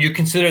when you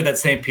consider that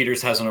St.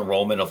 Peter's has an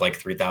enrollment of like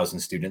 3,000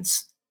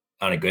 students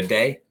on a good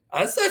day,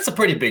 that's a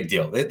pretty big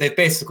deal. They've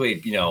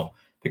basically,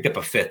 picked up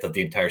a fifth of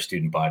the entire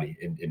student body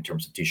in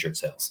terms of t-shirt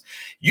sales.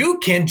 You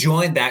can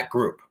join that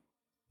group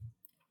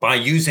by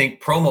using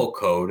promo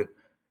code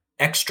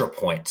Extra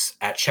Points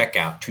at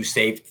checkout to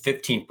save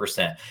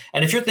 15%.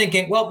 And if you're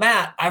thinking, well,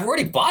 Matt, I've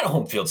already bought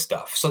home field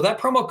stuff, so that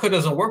promo code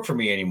doesn't work for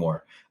me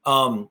anymore.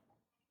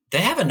 They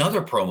have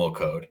another promo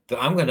code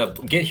that I'm going to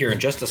get here in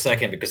just a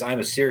second because I'm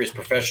a serious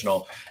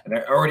professional and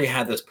I already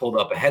had this pulled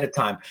up ahead of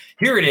time.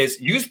 Here it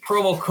is. Use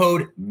promo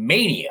code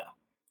MANIA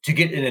to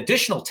get an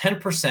additional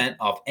 10%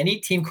 off any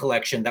team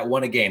collection that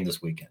won a game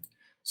this weekend.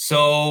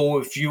 So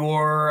if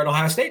you're at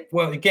Ohio State,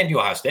 well, you can't do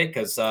Ohio State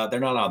because they're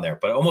not on there,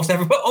 but almost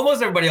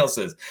everybody else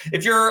is.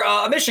 If you're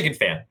a Michigan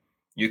fan,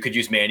 you could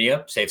use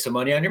Mania, save some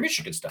money on your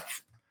Michigan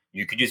stuff.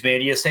 You could use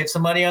Mania, save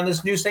some money on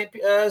this new St.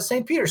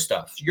 Peter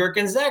stuff, your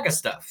Gonzaga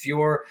stuff,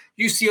 your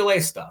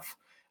UCLA stuff.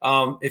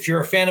 If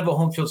you're a fan of a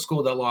home field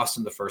school that lost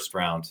in the first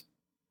round,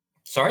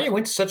 sorry you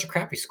went to such a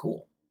crappy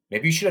school.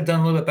 Maybe you should have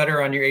done a little bit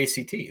better on your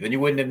ACT. Then you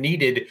would have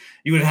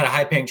had a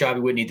high-paying job.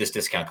 You wouldn't need this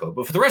discount code.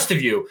 But for the rest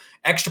of you,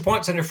 extra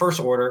points on your first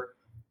order.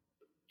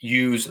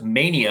 Use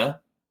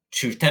Mania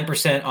to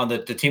 10% on the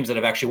teams that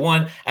have actually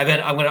won. And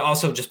then I'm going to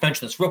also just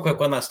mention this real quick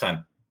one last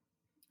time.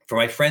 For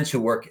my friends who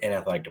work in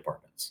athletic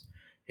departments,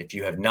 if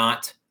you have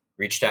not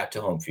reached out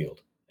to home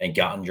field and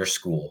gotten your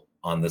school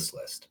on this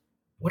list,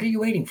 what are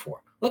you waiting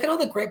for? Look at all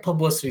the great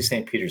publicity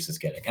St. Peter's is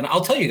getting. And I'll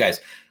tell you guys,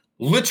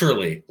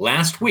 literally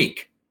last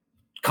week,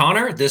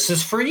 Connor, this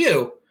is for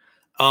you.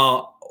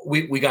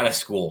 we got a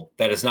school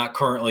that is not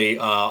currently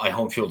a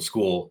home field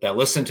school that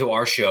listened to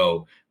our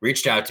show,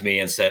 reached out to me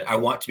and said, I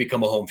want to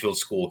become a home field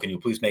school. Can you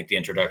please make the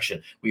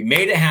introduction? We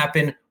made it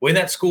happen. When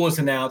that school is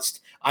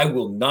announced, I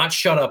will not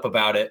shut up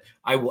about it.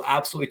 I will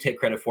absolutely take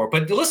credit for it.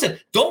 But listen,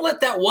 don't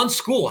let that one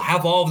school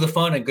have all of the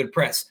fun and good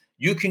press.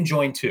 You can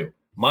join too.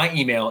 My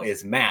email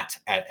is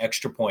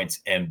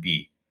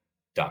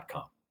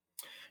matt@extrapointsmb.com.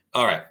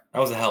 All right. That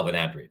was a hell of an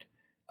ad read.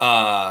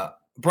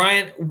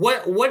 Brian,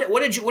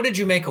 what did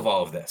you make of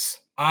all of this?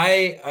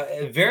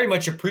 I very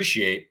much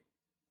appreciate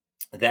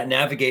that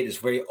Navigate is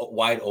very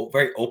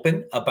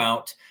open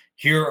about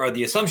here are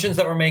the assumptions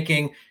that we're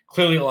making.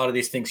 Clearly, a lot of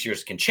these things here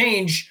can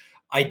change.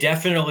 I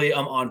definitely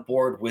am on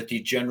board with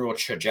the general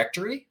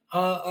trajectory.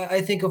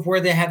 I think of where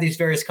they have these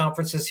various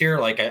conferences here.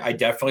 Like I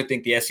definitely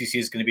think the SEC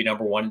is going to be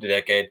number one in the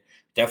decade.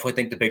 Definitely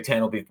think the Big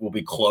Ten will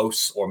be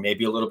close or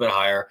maybe a little bit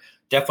higher.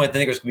 Definitely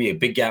think there's going to be a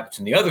big gap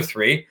between the other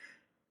three.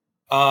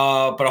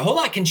 But a whole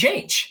lot can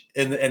change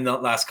in the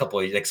next couple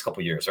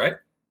of years, right?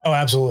 Oh,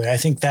 absolutely. I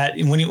think that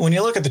when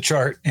you look at the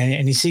chart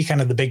and you see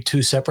kind of the big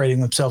two separating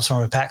themselves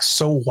from a pack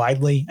so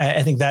widely,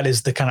 I think that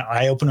is the kind of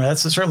eye opener.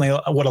 That's certainly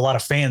what a lot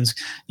of fans,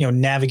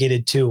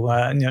 navigated to.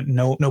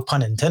 No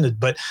pun intended.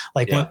 But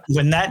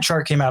when that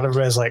chart came out,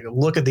 everybody's like,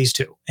 look at these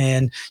two.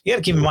 And you got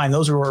to keep in mind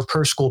those were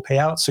per school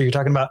payouts. So you're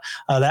talking about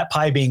that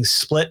pie being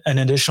split an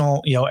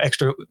additional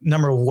extra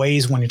number of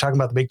ways. When you're talking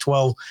about the Big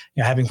 12,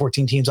 having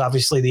 14 teams,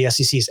 obviously the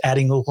SEC is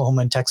adding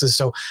Oklahoma and Texas.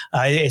 So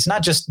it's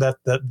not just that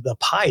the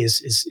pie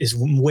is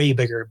way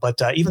bigger,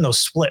 but even those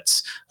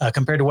splits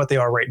compared to what they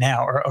are right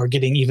now are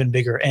getting even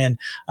bigger. And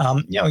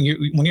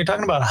when you're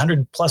talking about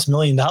 $100+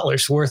 million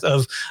worth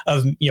of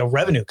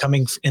revenue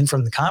coming in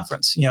from the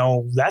conference,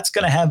 that's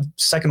going to have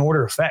second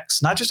order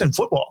effects, not just in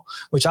football,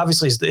 which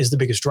obviously is the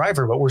biggest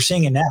driver, but we're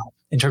seeing it now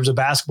in terms of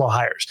basketball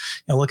hires.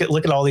 Look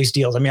at all these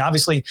deals. I mean,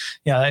 obviously,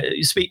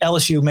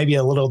 LSU maybe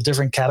a little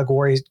different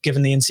category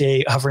given the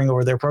NCAA hovering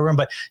over their program,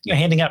 but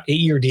handing out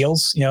 8-year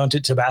deals,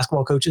 to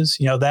basketball coaches,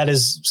 that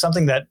is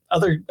something that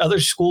other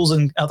schools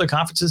and other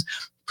conferences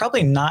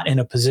probably not in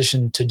a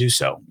position to do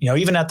so,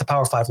 even at the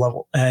Power 5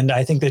 level. And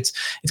I think it's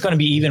going to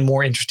be even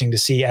more interesting to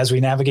see as we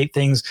navigate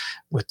things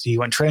with the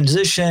UN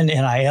transition,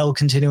 NIL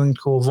continuing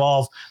to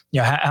evolve,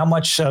 how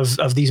much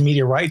of these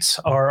media rights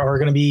are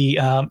going to be,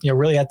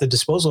 really at the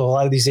disposal of a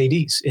lot of these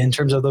ADs in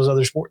terms of those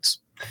other sports.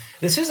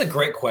 This is a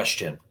great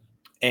question.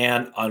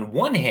 And on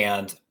one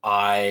hand,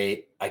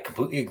 I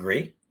completely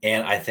agree.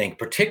 And I think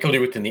particularly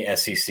within the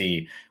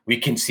SEC, we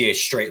can see a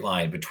straight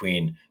line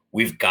between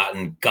we've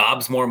gotten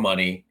gobs more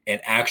money and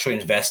actually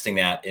investing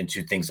that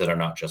into things that are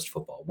not just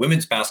football.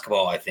 Women's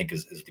basketball, I think,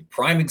 is the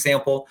prime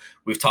example.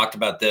 We've talked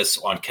about this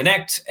on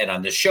Connect and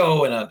on this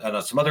show and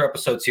on some other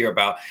episodes here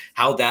about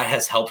how that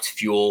has helped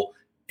fuel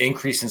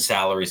increase in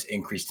salaries,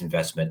 increased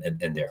investment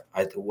in there.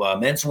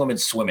 Men's and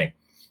women's swimming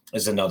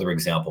is another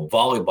example.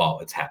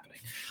 Volleyball, it's happening.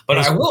 But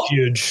I will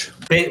huge.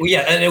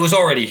 And it was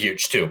already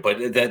huge too,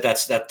 but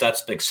that's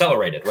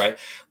accelerated, right?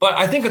 But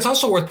I think it's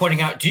also worth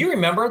pointing out. Do you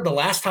remember the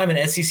last time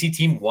an SEC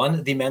team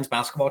won the men's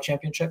basketball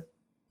championship?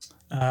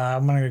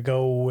 I'm going to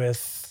go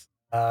with.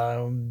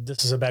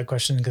 This is a bad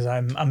question because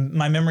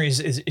my memory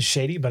is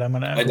shady, but I'm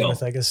going to go with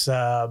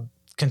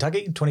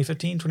Kentucky,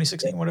 2015,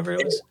 2016, whatever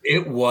it was.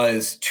 It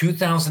was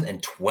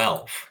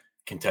 2012,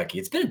 Kentucky.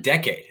 It's been a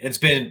decade. It's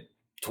been,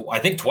 I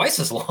think, twice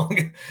as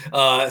long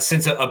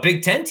since a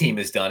Big Ten team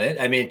has done it.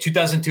 I mean,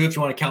 2002, if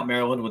you want to count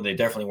Maryland, when they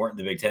definitely weren't in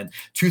the Big Ten.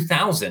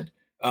 2000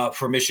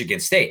 for Michigan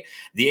State.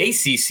 The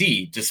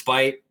ACC,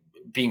 despite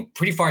being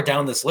pretty far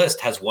down this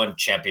list, has won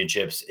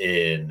championships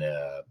in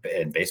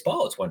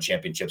baseball. It's won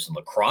championships in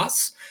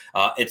lacrosse.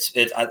 It's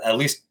at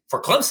least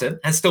for Clemson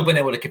has still been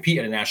able to compete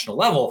at a national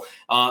level.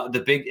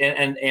 The big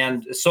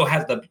and so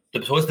has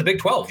so is the Big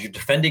 12. You're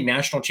defending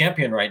national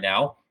champion right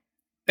now,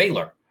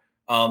 Baylor.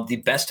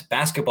 The best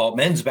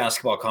men's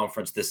basketball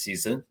conference this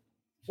season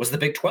was the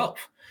Big 12.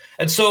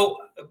 And so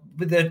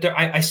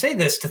I say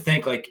this to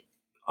think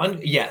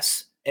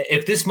yes,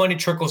 if this money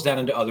trickles down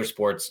into other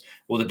sports,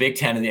 will the Big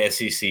 10 and the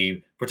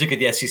SEC,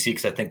 particularly the SEC,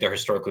 because I think they're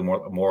historically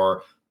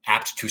more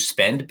apt to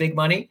spend big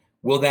money,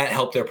 will that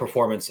help their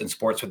performance in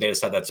sports when they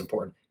decide that's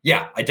important?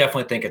 Yeah, I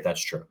definitely think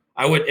that's true.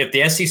 I would, if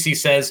the SEC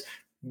says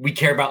we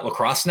care about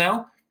lacrosse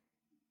now,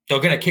 they're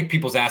going to kick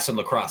people's ass in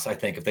lacrosse, I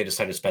think, if they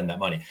decide to spend that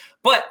money.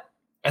 But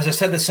as I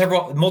said this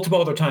multiple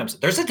other times,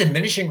 there's a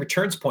diminishing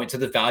returns point to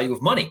the value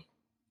of money.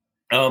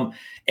 And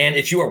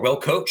if you are well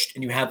coached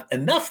and you have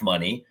enough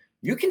money,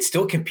 you can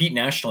still compete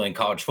nationally in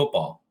college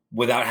football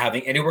without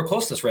having anywhere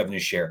close to this revenue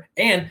share.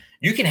 And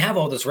you can have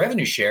all this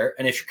revenue share.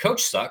 And if your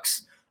coach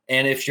sucks,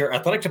 and if your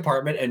athletic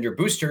department and your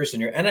boosters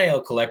and your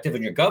NIL collective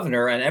and your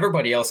governor and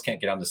everybody else can't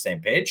get on the same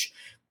page,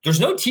 there's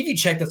no TV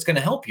check that's going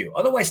to help you.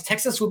 Otherwise,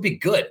 Texas would be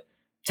good.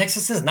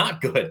 Texas is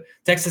not good.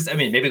 Texas, I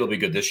mean, maybe they'll be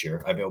good this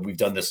year. I mean, we've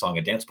done this song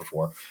and dance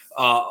before.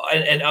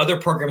 And other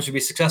programs would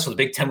be successful. The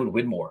Big Ten would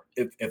win more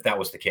if that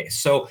was the case.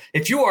 So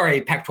if you are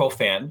a Pac-12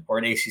 fan or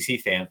an ACC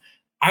fan,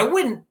 I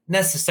wouldn't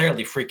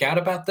necessarily freak out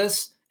about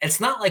this. It's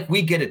not like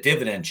we get a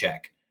dividend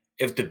check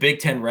if the Big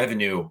Ten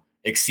revenue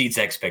exceeds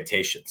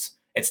expectations.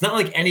 It's not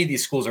like any of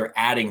these schools are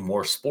adding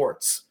more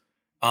sports.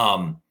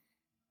 They're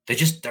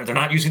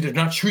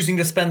not choosing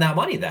to spend that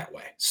money that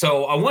way.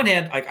 So on one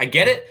hand, I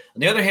get it. On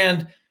the other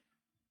hand,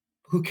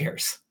 who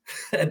cares?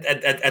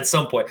 at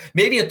some point,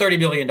 maybe a $30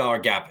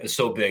 million gap is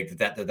so big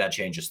that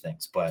changes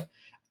things. But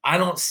I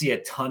don't see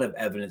a ton of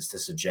evidence to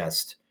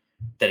suggest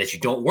that if you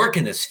don't work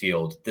in this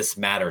field, this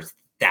matters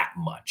that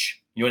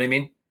much. You know what I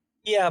mean?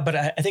 Yeah, but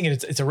I think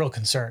it's a real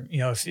concern. You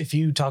know, if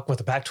you talk with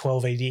the Pac-12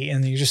 AD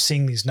and you're just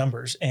seeing these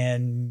numbers,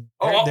 and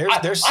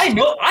there's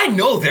I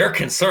know they're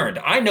concerned.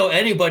 I know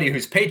anybody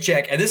whose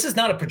paycheck, and this is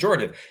not a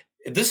pejorative.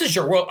 If this is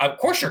your world, of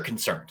course you're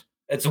concerned.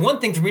 It's one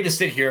thing for me to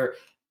sit here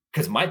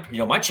because my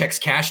check's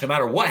cash. No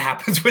matter what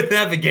happens with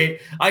Navigate,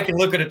 I can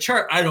look at a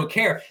chart. I don't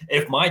care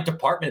if my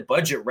department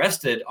budget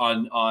rested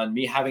on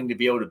me having to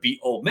be able to beat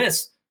Ole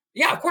Miss.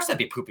 Yeah, of course I'd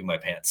be pooping my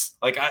pants.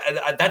 Like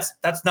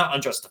that's not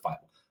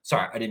unjustifiable.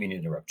 Sorry, I didn't mean to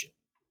interrupt you.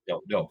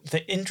 No.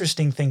 The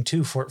interesting thing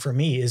too for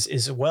me is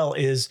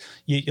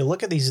you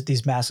look at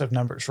these massive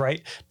numbers,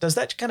 right? Does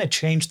that kind of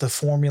change the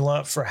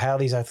formula for how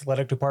these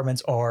athletic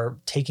departments are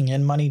taking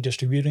in money,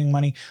 distributing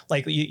money?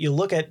 Like you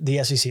look at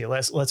the SEC.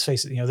 Let's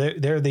face it. You know,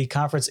 they're the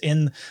conference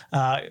in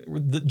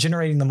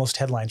generating the most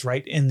headlines,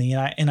 right? In the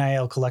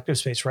NIL collective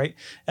space, right?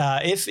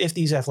 If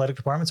these athletic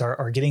departments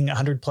are getting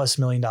 $100+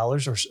 million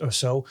or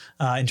so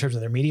in terms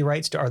of their media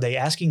rights, are they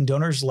asking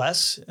donors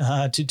less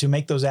to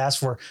make those asks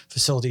for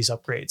facilities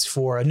upgrades,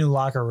 for a new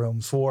locker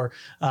room, for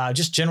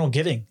just general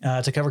giving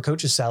to cover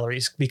coaches'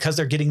 salaries, because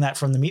they're getting that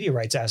from the media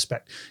rights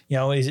aspect? You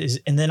know,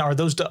 and then are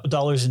those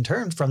dollars in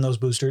turn from those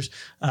boosters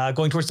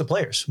going towards the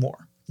players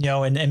more? You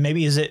know, and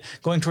maybe is it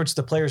going towards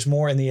the players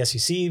more in the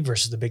SEC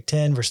versus the Big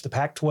Ten versus the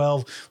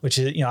Pac-12, which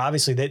is, you know,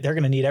 obviously they're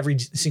going to need every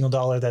single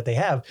dollar that they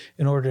have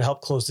in order to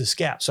help close this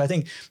gap. So I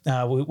think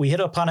we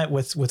hit upon it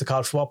with the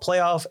college football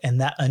playoff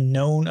and that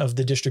unknown of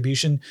the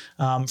distribution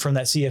from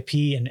that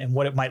CFP and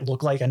what it might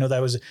look like. I know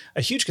that was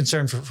a huge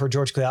concern for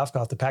George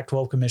Kliavkoff, the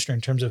Pac-12 commissioner,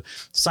 in terms of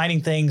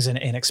signing things and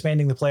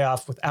expanding the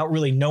playoff without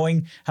really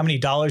knowing how many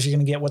dollars you're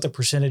going to get, what the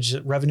percentage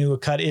revenue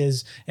cut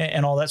is,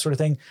 and all that sort of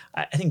thing.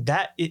 I think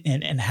that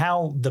and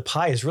how the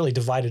pie is really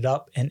divided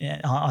up and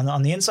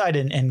on the inside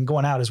and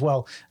going out as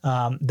well.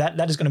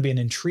 That is going to be an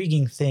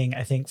intriguing thing,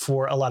 I think,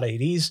 for a lot of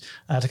ADs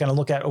to kind of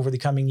look at over the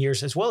coming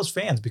years, as well as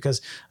fans,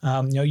 because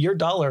you know, your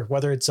dollar,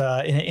 whether it's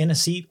in a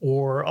seat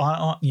or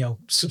on you know,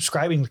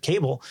 subscribing to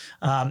cable,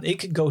 it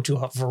could go to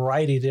a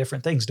variety of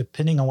different things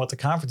depending on what the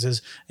conference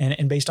is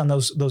and based on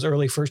those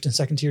early first and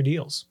second tier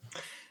deals.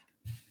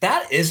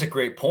 That is a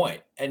great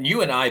point, and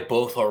you and I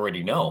both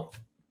already know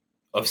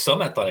of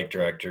some athletic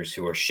directors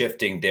who are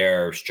shifting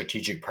their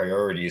strategic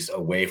priorities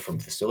away from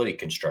facility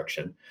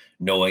construction,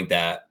 knowing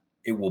that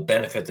it will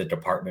benefit the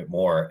department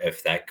more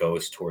if that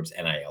goes towards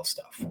NIL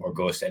stuff or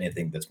goes to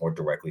anything that's more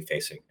directly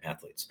facing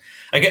athletes.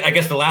 I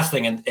guess the last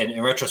thing, and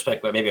in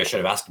retrospect, maybe I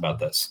should have asked about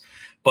this,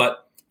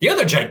 but the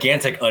other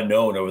gigantic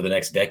unknown over the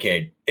next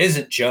decade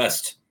isn't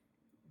just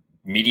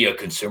media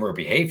consumer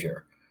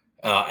behavior.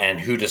 And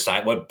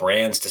what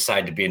brands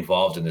decide to be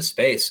involved in this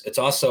space. It's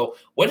also,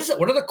 what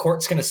are the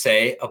courts going to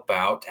say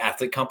about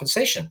athlete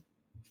compensation?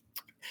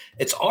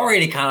 It's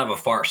already kind of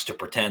a farce to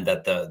pretend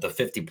that the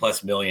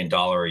 $50+ million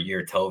a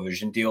year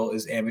television deal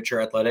is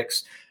amateur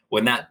athletics.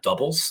 When that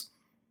doubles,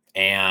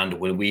 and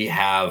when we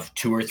have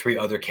 2 or 3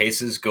 other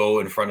cases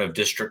go in front of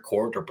district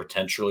court or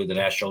potentially the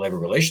National Labor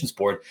Relations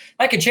Board,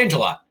 that can change a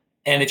lot.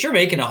 And if you're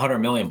making $100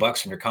 million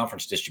from your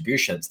conference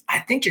distributions, I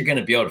think you're going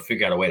to be able to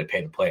figure out a way to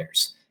pay the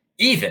players,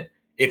 even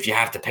if you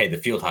have to pay the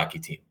field hockey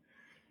team.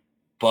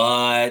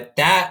 But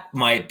that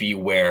might be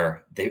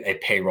where a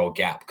payroll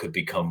gap could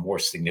become more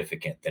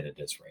significant than it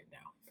is right now.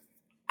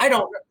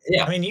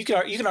 I mean, you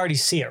can already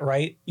see it,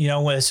 right? You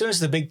know, as soon as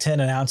the Big Ten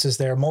announces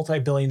their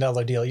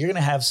multi-billion-dollar deal, you're going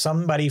to have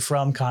somebody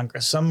from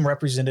Congress, some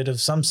representative,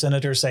 some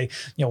senator say,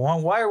 you know,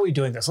 why are we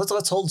doing this?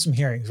 Let's hold some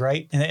hearings,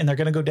 right? And they're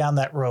going to go down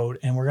that road,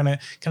 and we're going to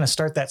kind of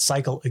start that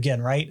cycle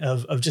again, right?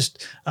 Of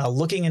just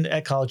looking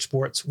at college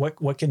sports, what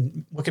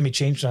can be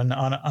changed on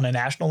a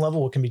national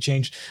level, what can be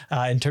changed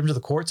in terms of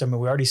the courts. I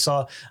mean, we already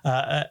saw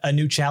a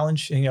new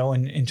challenge, you know,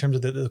 in terms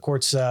of the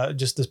courts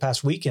just this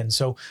past weekend.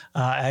 So,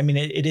 I mean,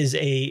 it is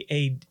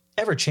a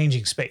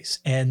ever-changing space,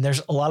 and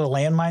there's a lot of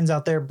landmines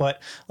out there,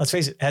 but let's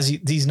face it, as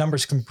these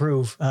numbers can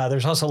prove,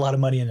 there's also a lot of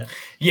money in it.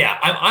 Yeah,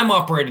 I'm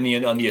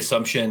operating on the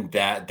assumption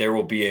that there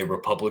will be a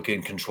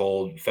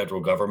Republican-controlled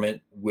federal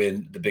government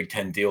when the Big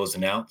Ten deal is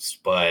announced,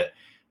 but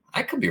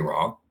I could be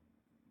wrong.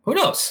 Who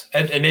knows?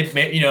 And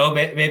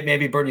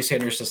maybe Bernie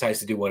Sanders decides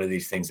to do one of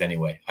these things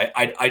anyway.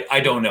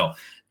 I don't know.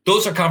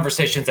 Those are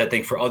conversations, I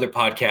think, for other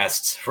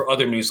podcasts, for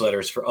other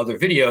newsletters, for other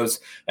videos.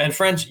 And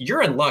friends,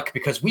 you're in luck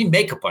because we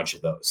make a bunch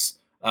of those.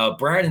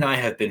 Brian and I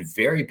have been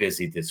very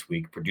busy this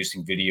week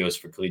producing videos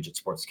for Collegiate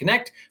Sports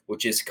Connect,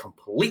 which is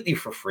completely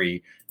for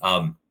free.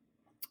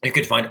 You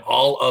can find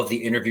all of the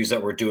interviews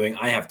that we're doing.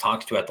 I have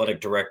talked to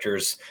athletic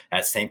directors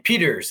at St.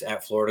 Peter's,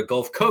 at Florida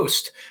Gulf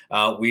Coast.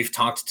 We've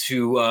talked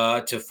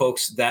to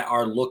folks that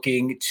are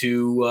looking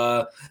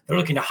to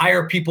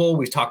hire people.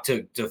 We've talked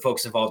to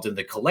folks involved in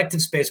the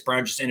collective space.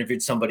 Brian just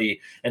interviewed somebody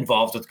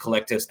involved with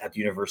collectives at the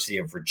University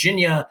of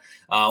Virginia.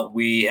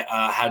 We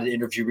had an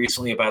interview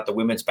recently about the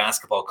women's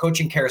basketball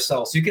coaching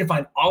carousel. So you can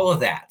find all of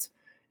that.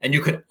 And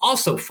you can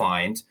also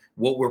find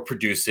what we're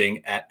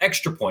producing at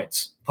Extra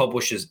Points.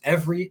 Publishes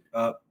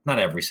not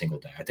every single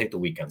day. I take the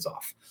weekends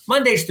off.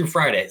 Mondays through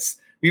Fridays.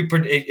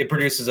 It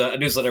produces a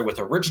newsletter with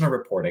original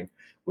reporting,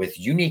 with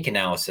unique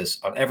analysis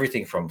on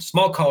everything from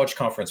small college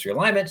conference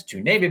realignment to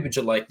name, image,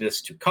 and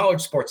likeness to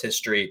college sports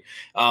history.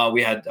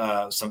 We had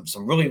some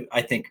really,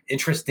 I think,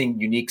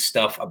 interesting, unique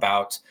stuff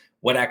about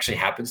what actually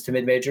happens to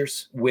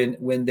mid-majors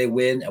when they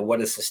win, and what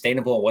is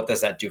sustainable, and what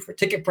does that do for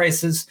ticket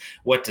prices?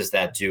 What does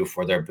that do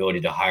for their ability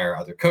to hire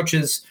other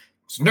coaches?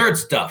 It's nerd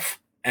stuff.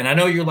 And I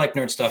know you like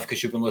nerd stuff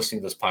because you've been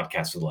listening to this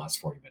podcast for the last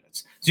 40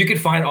 minutes. So you can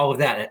find all of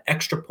that at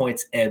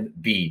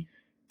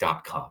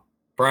extrapointsnb.com.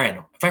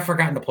 Brian, if I've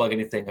forgotten to plug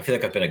anything, I feel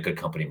like I've been a good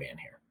company man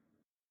here.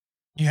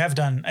 You have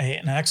done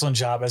an excellent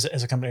job as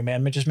a company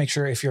man. But just make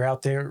sure, if you're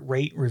out there,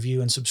 rate,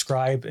 review, and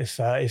subscribe if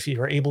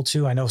you are able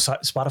to. I know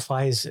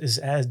Spotify is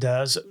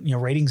does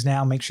ratings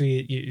now. Make sure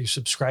you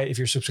subscribe. If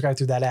you're subscribed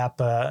through that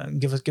app,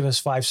 give us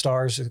 5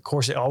 stars. Of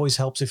course, it always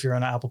helps if you're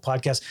on Apple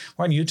Podcasts.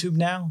 We're on YouTube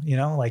now.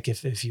 Like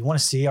if you want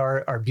to see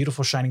our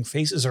beautiful shining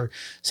faces, or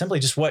simply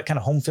just what kind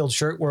of home field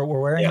shirt we're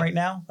wearing right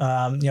now,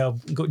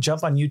 go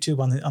jump on YouTube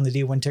on the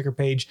D1 Ticker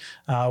page.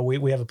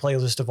 We have a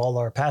playlist of all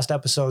our past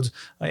episodes,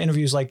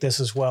 interviews like this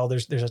as well.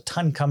 There's a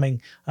ton coming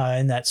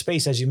in that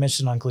space, as you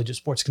mentioned, on Collegiate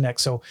Sports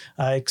Connect. So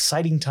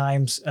exciting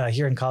times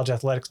here in college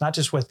athletics, not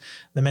just with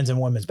the men's and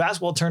women's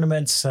basketball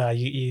tournaments.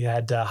 You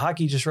had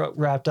hockey just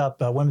wrapped up.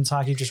 Women's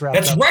hockey just wrapped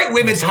up. That's right.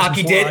 Women's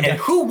hockey did. And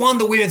who won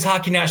the women's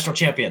hockey national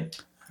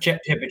championship? I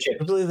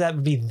believe that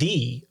would be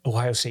the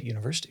Ohio State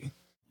University.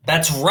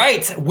 That's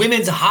right.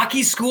 Women's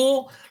hockey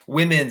school,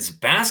 women's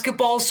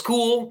basketball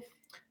school,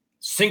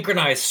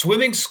 synchronized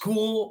swimming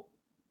school,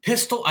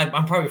 pistol.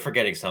 I'm probably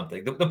forgetting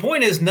something. The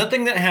point is,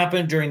 nothing that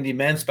happened during the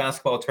men's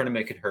basketball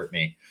tournament could hurt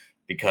me,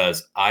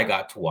 because I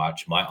got to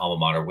watch my alma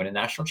mater win a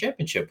national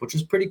championship, which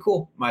was pretty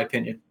cool, in my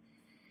opinion.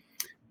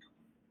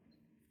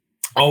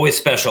 Always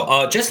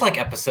special, just like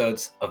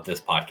episodes of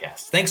this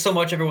podcast. Thanks so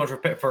much, everyone,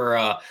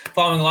 for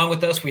following along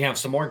with us. We have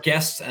some more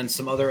guests and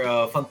some other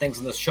fun things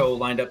in this show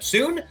lined up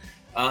soon.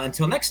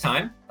 Until next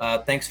time,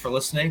 thanks for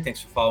listening.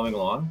 Thanks for following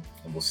along,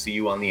 and we'll see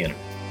you on the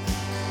internet.